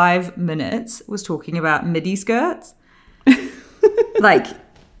 45 minutes was talking about midi skirts. Like,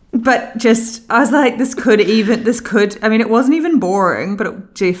 but just, I was like, I mean, it wasn't even boring, but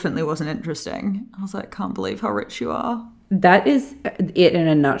it definitely wasn't interesting. I was like, can't believe how rich you are. That is it in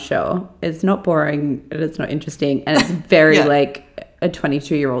a nutshell. It's not boring and it's not interesting, and it's very like a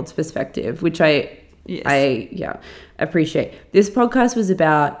 22-year-old's perspective, which I appreciate. This podcast was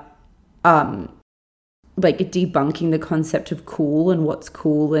about like debunking the concept of cool and what's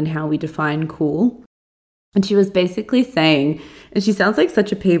cool and how we define cool. And she was basically saying, and she sounds like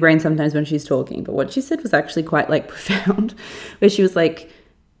such a pea brain sometimes when she's talking, but what she said was actually quite like profound, where she was like,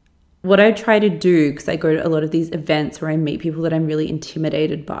 what I try to do, because I go to a lot of these events where I meet people that I'm really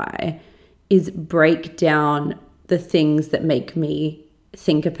intimidated by, is break down the things that make me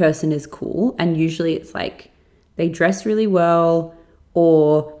think a person is cool. And usually it's like they dress really well,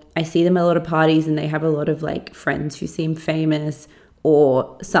 or I see them at a lot of parties and they have a lot of like friends who seem famous,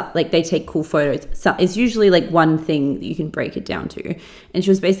 or some, like they take cool photos. So it's usually like one thing that you can break it down to. And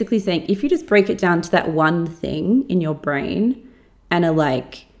she was basically saying, if you just break it down to that one thing in your brain and are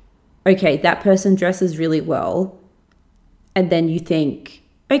like, okay, that person dresses really well, and then you think,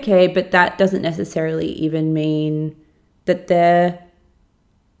 okay, but that doesn't necessarily even mean that they're,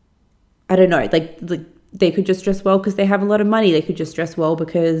 I don't know, like they could just dress well because they have a lot of money. They could just dress well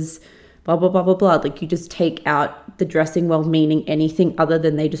because blah, blah, blah, blah, blah. Like you just take out the dressing well meaning anything other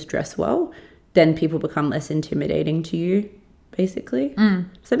than they just dress well, then people become less intimidating to you, basically.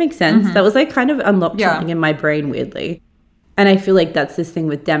 Does that make sense? Mm-hmm. That was like kind of unlocked something in my brain weirdly. And I feel like that's this thing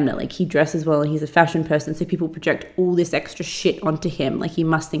with Demna. Like he dresses well and he's a fashion person, so people project all this extra shit onto him. Like he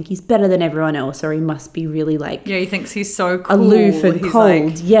must think he's better than everyone else, or he must be really like... Yeah, he thinks he's so cool. Aloof and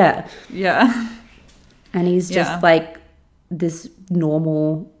cold, like, Yeah. And he's just like this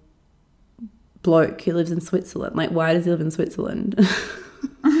normal bloke who lives in Switzerland. Like, why does he live in Switzerland?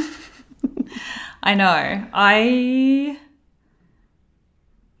 I know. I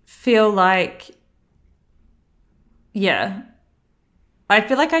feel like, I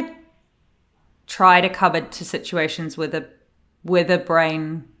feel like I try to come into situations with a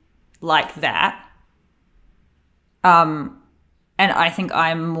brain like that. And I think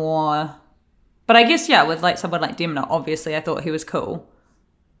I'm more... But I guess, with like someone like Demna, obviously I thought he was cool.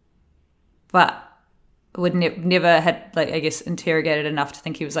 But would never had, like, I guess, interrogated enough to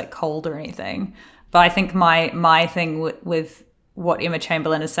think he was like cold or anything. But I think my thing with what Emma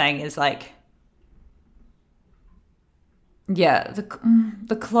Chamberlain is saying is like,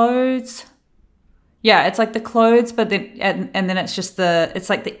 the clothes. Yeah, it's like the clothes, but then and then it's just it's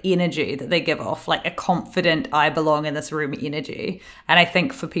like the energy that they give off, like a confident, I belong in this room energy. And I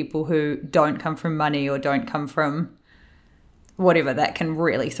think for people who don't come from money or don't come from whatever, that can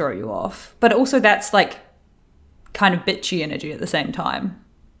really throw you off. But also that's like kind of bitchy energy at the same time,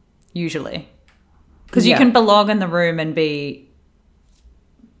 usually. Because you can belong in the room and be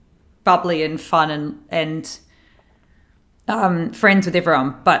bubbly and fun and friends with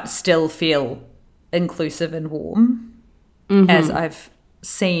everyone, but still feel inclusive and warm, as I've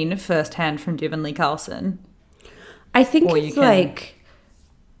seen firsthand from Devon Lee Carlson. I think it's like,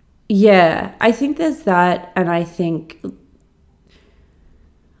 yeah, I think there's that, and I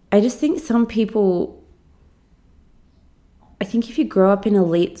just think some people, I think if you grow up in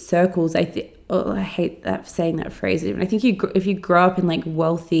elite circles, I hate that saying that phrase even. I think if you grow up in like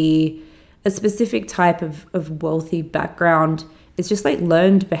wealthy, a specific type of wealthy background, it's just like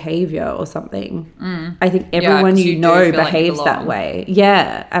learned behavior or something. I think everyone you know behaves like that way.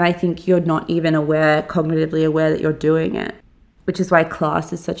 Yeah. And I think you're not even cognitively aware that you're doing it, which is why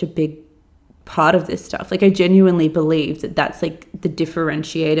class is such a big part of this stuff. Like I genuinely believe that that's like the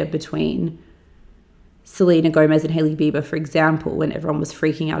differentiator between Selena Gomez and Hailey Bieber, for example, when everyone was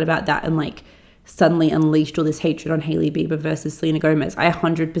freaking out about that and like suddenly unleashed all this hatred on Hailey Bieber versus Selena Gomez. I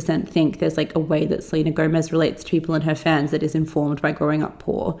 100% think there's like a way that Selena Gomez relates to people and her fans that is informed by growing up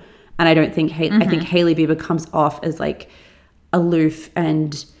poor. And I don't think, I think Hailey Bieber comes off as like aloof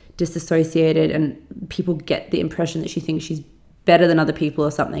and disassociated, and people get the impression that she thinks she's better than other people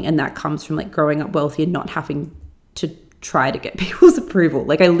or something. And that comes from like growing up wealthy and not having to try to get people's approval.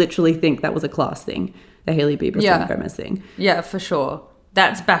 Like I literally think that was a class thing, the Hailey Bieber Selena Gomez thing. Yeah, for sure.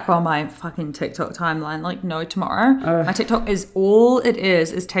 That's back on my fucking TikTok timeline, like no tomorrow. My TikTok is all it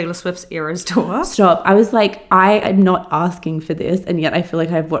is Taylor Swift's Eras tour. Stop. I was like, I am not asking for this, and yet I feel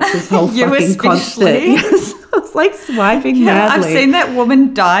like I've watched this whole fucking concert. Yes. I was like swiping madly. I've seen that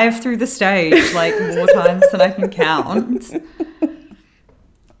woman dive through the stage like more times than I can count.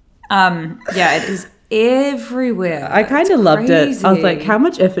 Yeah, it is everywhere. I kind of loved it. I was like, how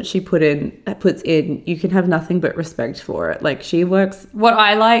much effort she puts in, you can have nothing but respect for it. Like she works. What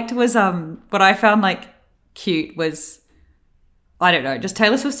I liked was what I found like cute was, I don't know, just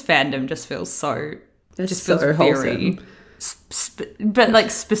Taylor Swift's fandom just feels so feels very wholesome.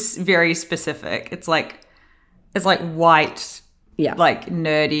 Very specific. It's like white, like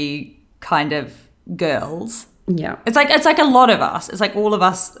nerdy kind of girls. Yeah. It's like a lot of us. It's like all of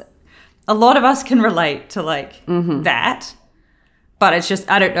us. A lot of us can relate to like that, but it's just,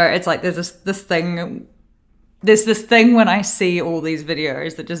 I don't know. It's like there's this thing when I see all these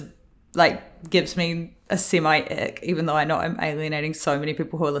videos that just like gives me a semi-ick, even though I know I'm alienating so many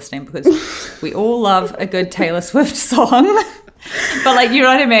people who are listening, because we all love a good Taylor Swift song. But like, you know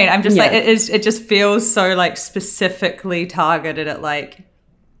what I mean? I'm just like, it just feels so like specifically targeted at like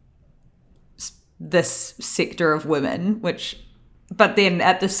this sector of women, but then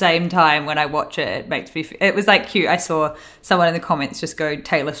at the same time, when I watch it, it makes me, it was like cute. I saw someone in the comments just go,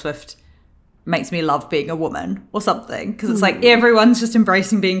 Taylor Swift makes me love being a woman or something. Because it's like everyone's just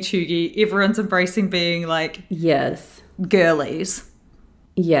embracing being chuggy. Everyone's embracing being like, girlies.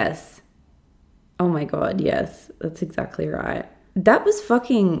 Yes. Oh my God, yes. That's exactly right. That was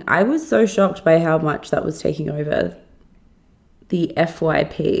I was so shocked by how much that was taking over the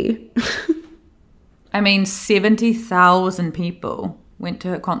FYP. I mean, 70,000 people went to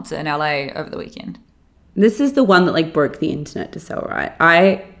her concert in LA over the weekend. This is the one that like broke the internet to sell,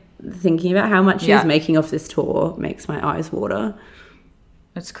 right? Thinking about how much she was making off this tour makes my eyes water.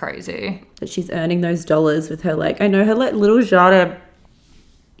 It's crazy. That she's earning those dollars with her like, I know her like little Jada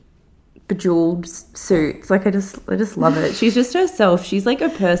bejeweled suits. Like I just love it. She's just herself. She's like a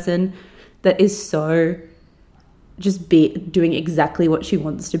person that is so just doing exactly what she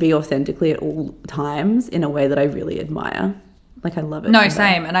wants to be authentically at all times in a way that I really admire. Like I love it. No,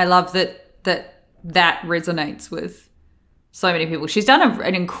 same. And I love that resonates with so many people. She's done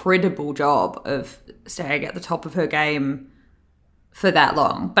an incredible job of staying at the top of her game for that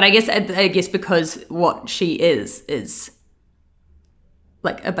long. But I guess because what she is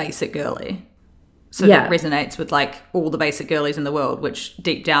like a basic girly. So that resonates with like all the basic girlies in the world, which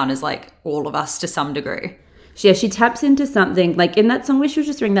deep down is like all of us to some degree. Yeah, she taps into something like in that song where she was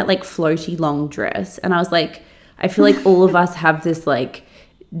just wearing that like floaty long dress, and I was like, I feel like all of us have this like,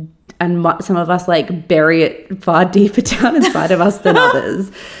 and some of us like bury it far deeper down inside of us than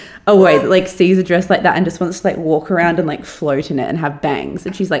others. A way that like sees a dress like that and just wants to like walk around and like float in it and have bangs.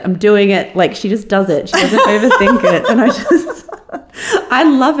 And she's like, I'm doing it. Like she just does it. She doesn't overthink it. And I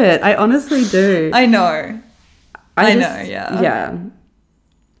love it. I honestly do. I know. Yeah.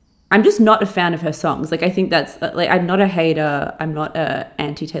 I'm just not a fan of her songs. Like I think that's like, I'm not a hater. I'm not a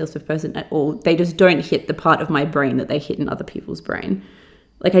anti-Taylor Swift person at all. They just don't hit the part of my brain that they hit in other people's brain.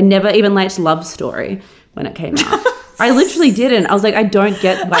 Like I never even liked Love Story when it came out. I literally didn't. I was like, I don't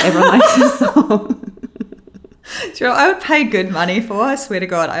get why everyone likes this song. Do you know what I would pay good money for? I swear to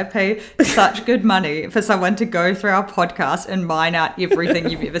God, I'd pay such good money for someone to go through our podcast and mine out everything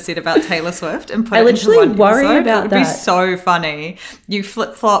you've ever said about Taylor Swift and put it into one worry episode. about it would that. be so funny. You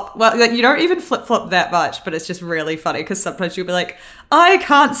flip-flop. Well, like, you don't even flip-flop that much, but it's just really funny because sometimes you'll be like, I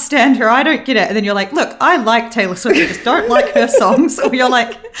can't stand her. I don't get it. And then you're like, look, I like Taylor Swift. I just don't like her songs. Or you're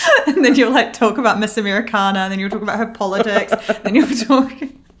like, and then you'll like talk about Miss Americana and then you'll talk about her politics. Then you'll talk...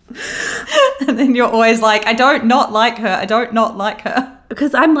 And then you're always like, I don't not like her. I don't not like her.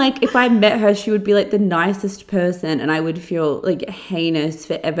 Because I'm like, if I met her, she would be like the nicest person and I would feel like heinous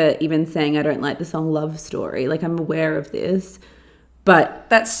for ever even saying I don't like the song Love Story. Like, I'm aware of this. But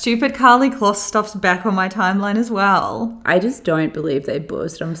that stupid Carly Kloss stuff's back on my timeline as well. I just don't believe they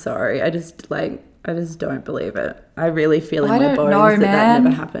boosted. I'm sorry. I just don't believe it. I really feel in my bones that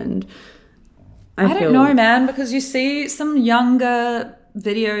never happened. I don't know, man, because you see some younger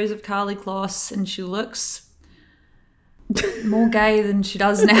videos of Carly Kloss and she looks more gay than she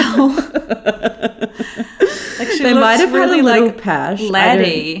does now. Like they might have really had a little pash.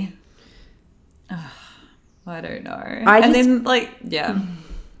 Laddie. I don't know. Then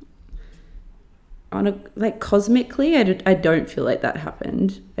on a like cosmically, I don't feel like that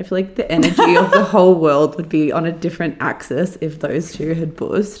happened. I feel like the energy of the whole world would be on a different axis if those two had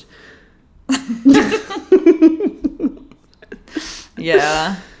buzzed.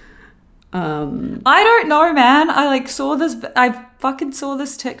 Yeah. I don't know, man. I fucking saw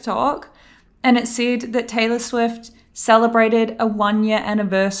this TikTok and it said that Taylor Swift celebrated a 1-year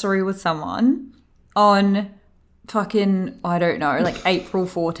anniversary with someone on fucking, I don't know, like April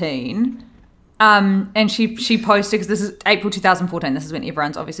 14. And she posted, because this is April 2014, this is when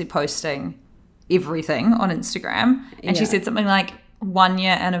everyone's obviously posting everything on Instagram. And she said something like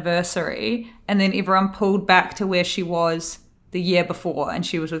 1-year anniversary, and then everyone pulled back to where she was the year before, and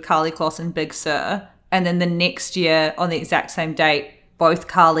she was with Carly Kloss and Big Sur. And then the next year, on the exact same date, both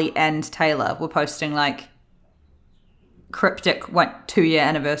Carly and Taylor were posting like cryptic 2-year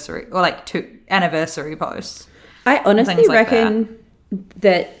anniversary or like 2 anniversary posts. I honestly reckon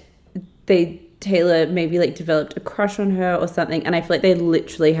that Taylor maybe like developed a crush on her or something, and I feel like they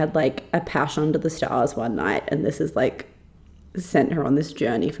literally had like a pash under the stars one night, and this is like sent her on this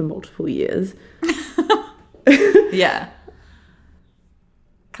journey for multiple years. Yeah.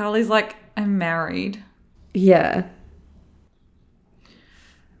 Carly's like, I'm married. Yeah.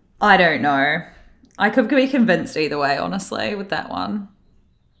 I don't know. I could be convinced either way, honestly, with that one.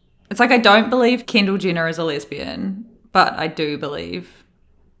 It's like I don't believe Kendall Jenner is a lesbian, but I do believe.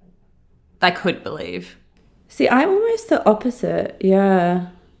 I could believe. See, I'm almost the opposite. Yeah.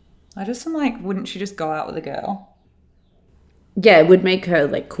 I just am like, wouldn't she just go out with a girl? Yeah, it would make her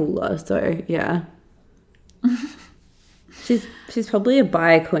like cooler. So yeah. She's probably a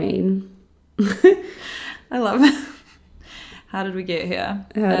bi queen. I love it. How did we get here?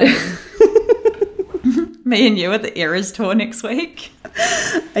 Me and you at the Eras tour next week.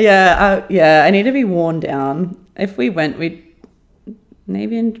 Yeah, I need to be worn down. If we went, we'd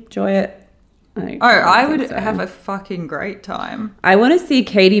maybe enjoy it. I would have a fucking great time. I want to see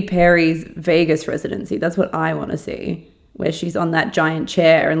Katy Perry's Vegas residency. That's what I want to see, where she's on that giant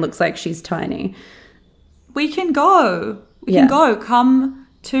chair and looks like she's tiny. We can go. We can go. Come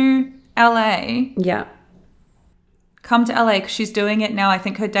to LA. Yeah. Come to LA because she's doing it now. I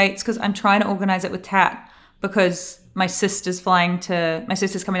think her dates, because I'm trying to organize it with Tat, because my sister's coming to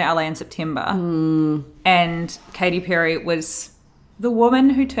LA in September. And Katy Perry was the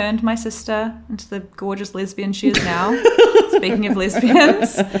woman who turned my sister into the gorgeous lesbian she is now. Speaking of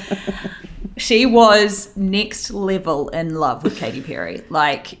lesbians, she was next level in love with Katy Perry.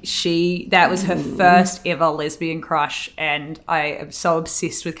 Like that was her first ever lesbian crush, and I am so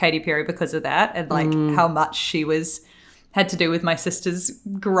obsessed with Katy Perry because of that, and like how much she had to do with my sister's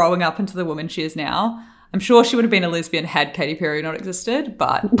growing up into the woman she is now. I'm sure she would have been a lesbian had Katy Perry not existed,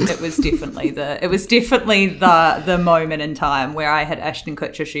 but it was definitely the moment in time where I had Ashton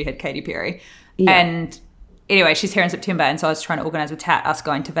Kutcher, she had Katy Perry. Yeah. And anyway, she's here in September, and so I was trying to organise with Tat us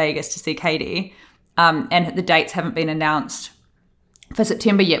going to Vegas to see Katy. And the dates haven't been announced for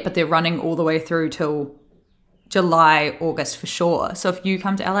September yet, but they're running all the way through till July, August for sure. So if you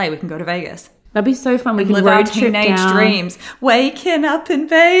come to LA, we can go to Vegas. That'd be so fun. We can live our teenage dreams. Waking up in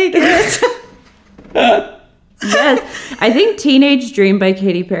Vegas. Yes. I think Teenage Dream by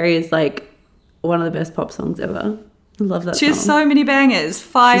Katy Perry is like one of the best pop songs ever. I love that song. She has so many bangers.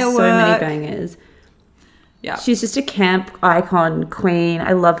 Firework. So many bangers. Yeah. She's just a camp icon, queen.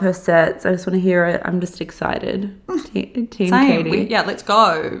 I love her sets. I just want to hear it. I'm just excited. Team Same. Katy. Let's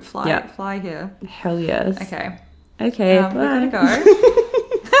go. Fly here. Hell yes. Okay. Okay, We bye. gotta go.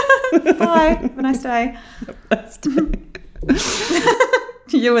 Bye. Have a nice day.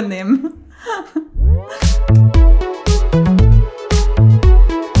 You and them.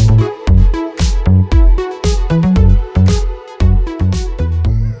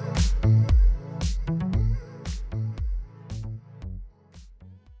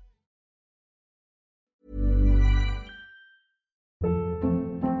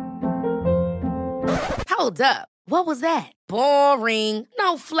 Hold up. What was that? Boring.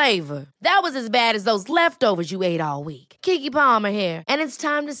 No flavor. That was as bad as those leftovers you ate all week. Keke Palmer here. And it's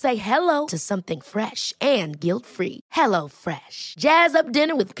time to say hello to something fresh and guilt-free. Hello Fresh. Jazz up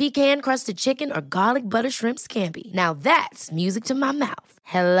dinner with pecan-crusted chicken or garlic butter shrimp scampi. Now that's music to my mouth.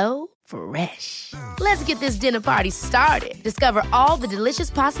 Hello Fresh. Let's get this dinner party started. Discover all the delicious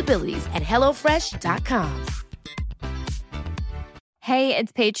possibilities at hellofresh.com. Hey,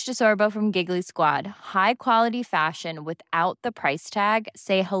 it's Paige DeSorbo from Giggly Squad. High quality fashion without the price tag.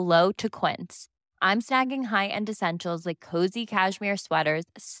 Say hello to Quince. I'm snagging high-end essentials like cozy cashmere sweaters,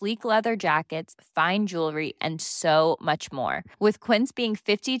 sleek leather jackets, fine jewelry, and so much more. With Quince being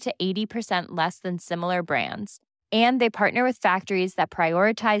 50 to 80% less than similar brands. And they partner with factories that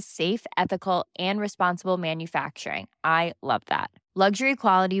prioritize safe, ethical, and responsible manufacturing. I love that. Luxury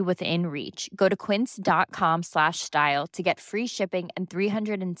quality within reach. Go to quince.com/style to get free shipping and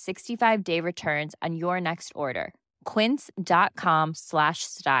 365-day returns on your next order.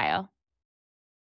 Quince.com/style.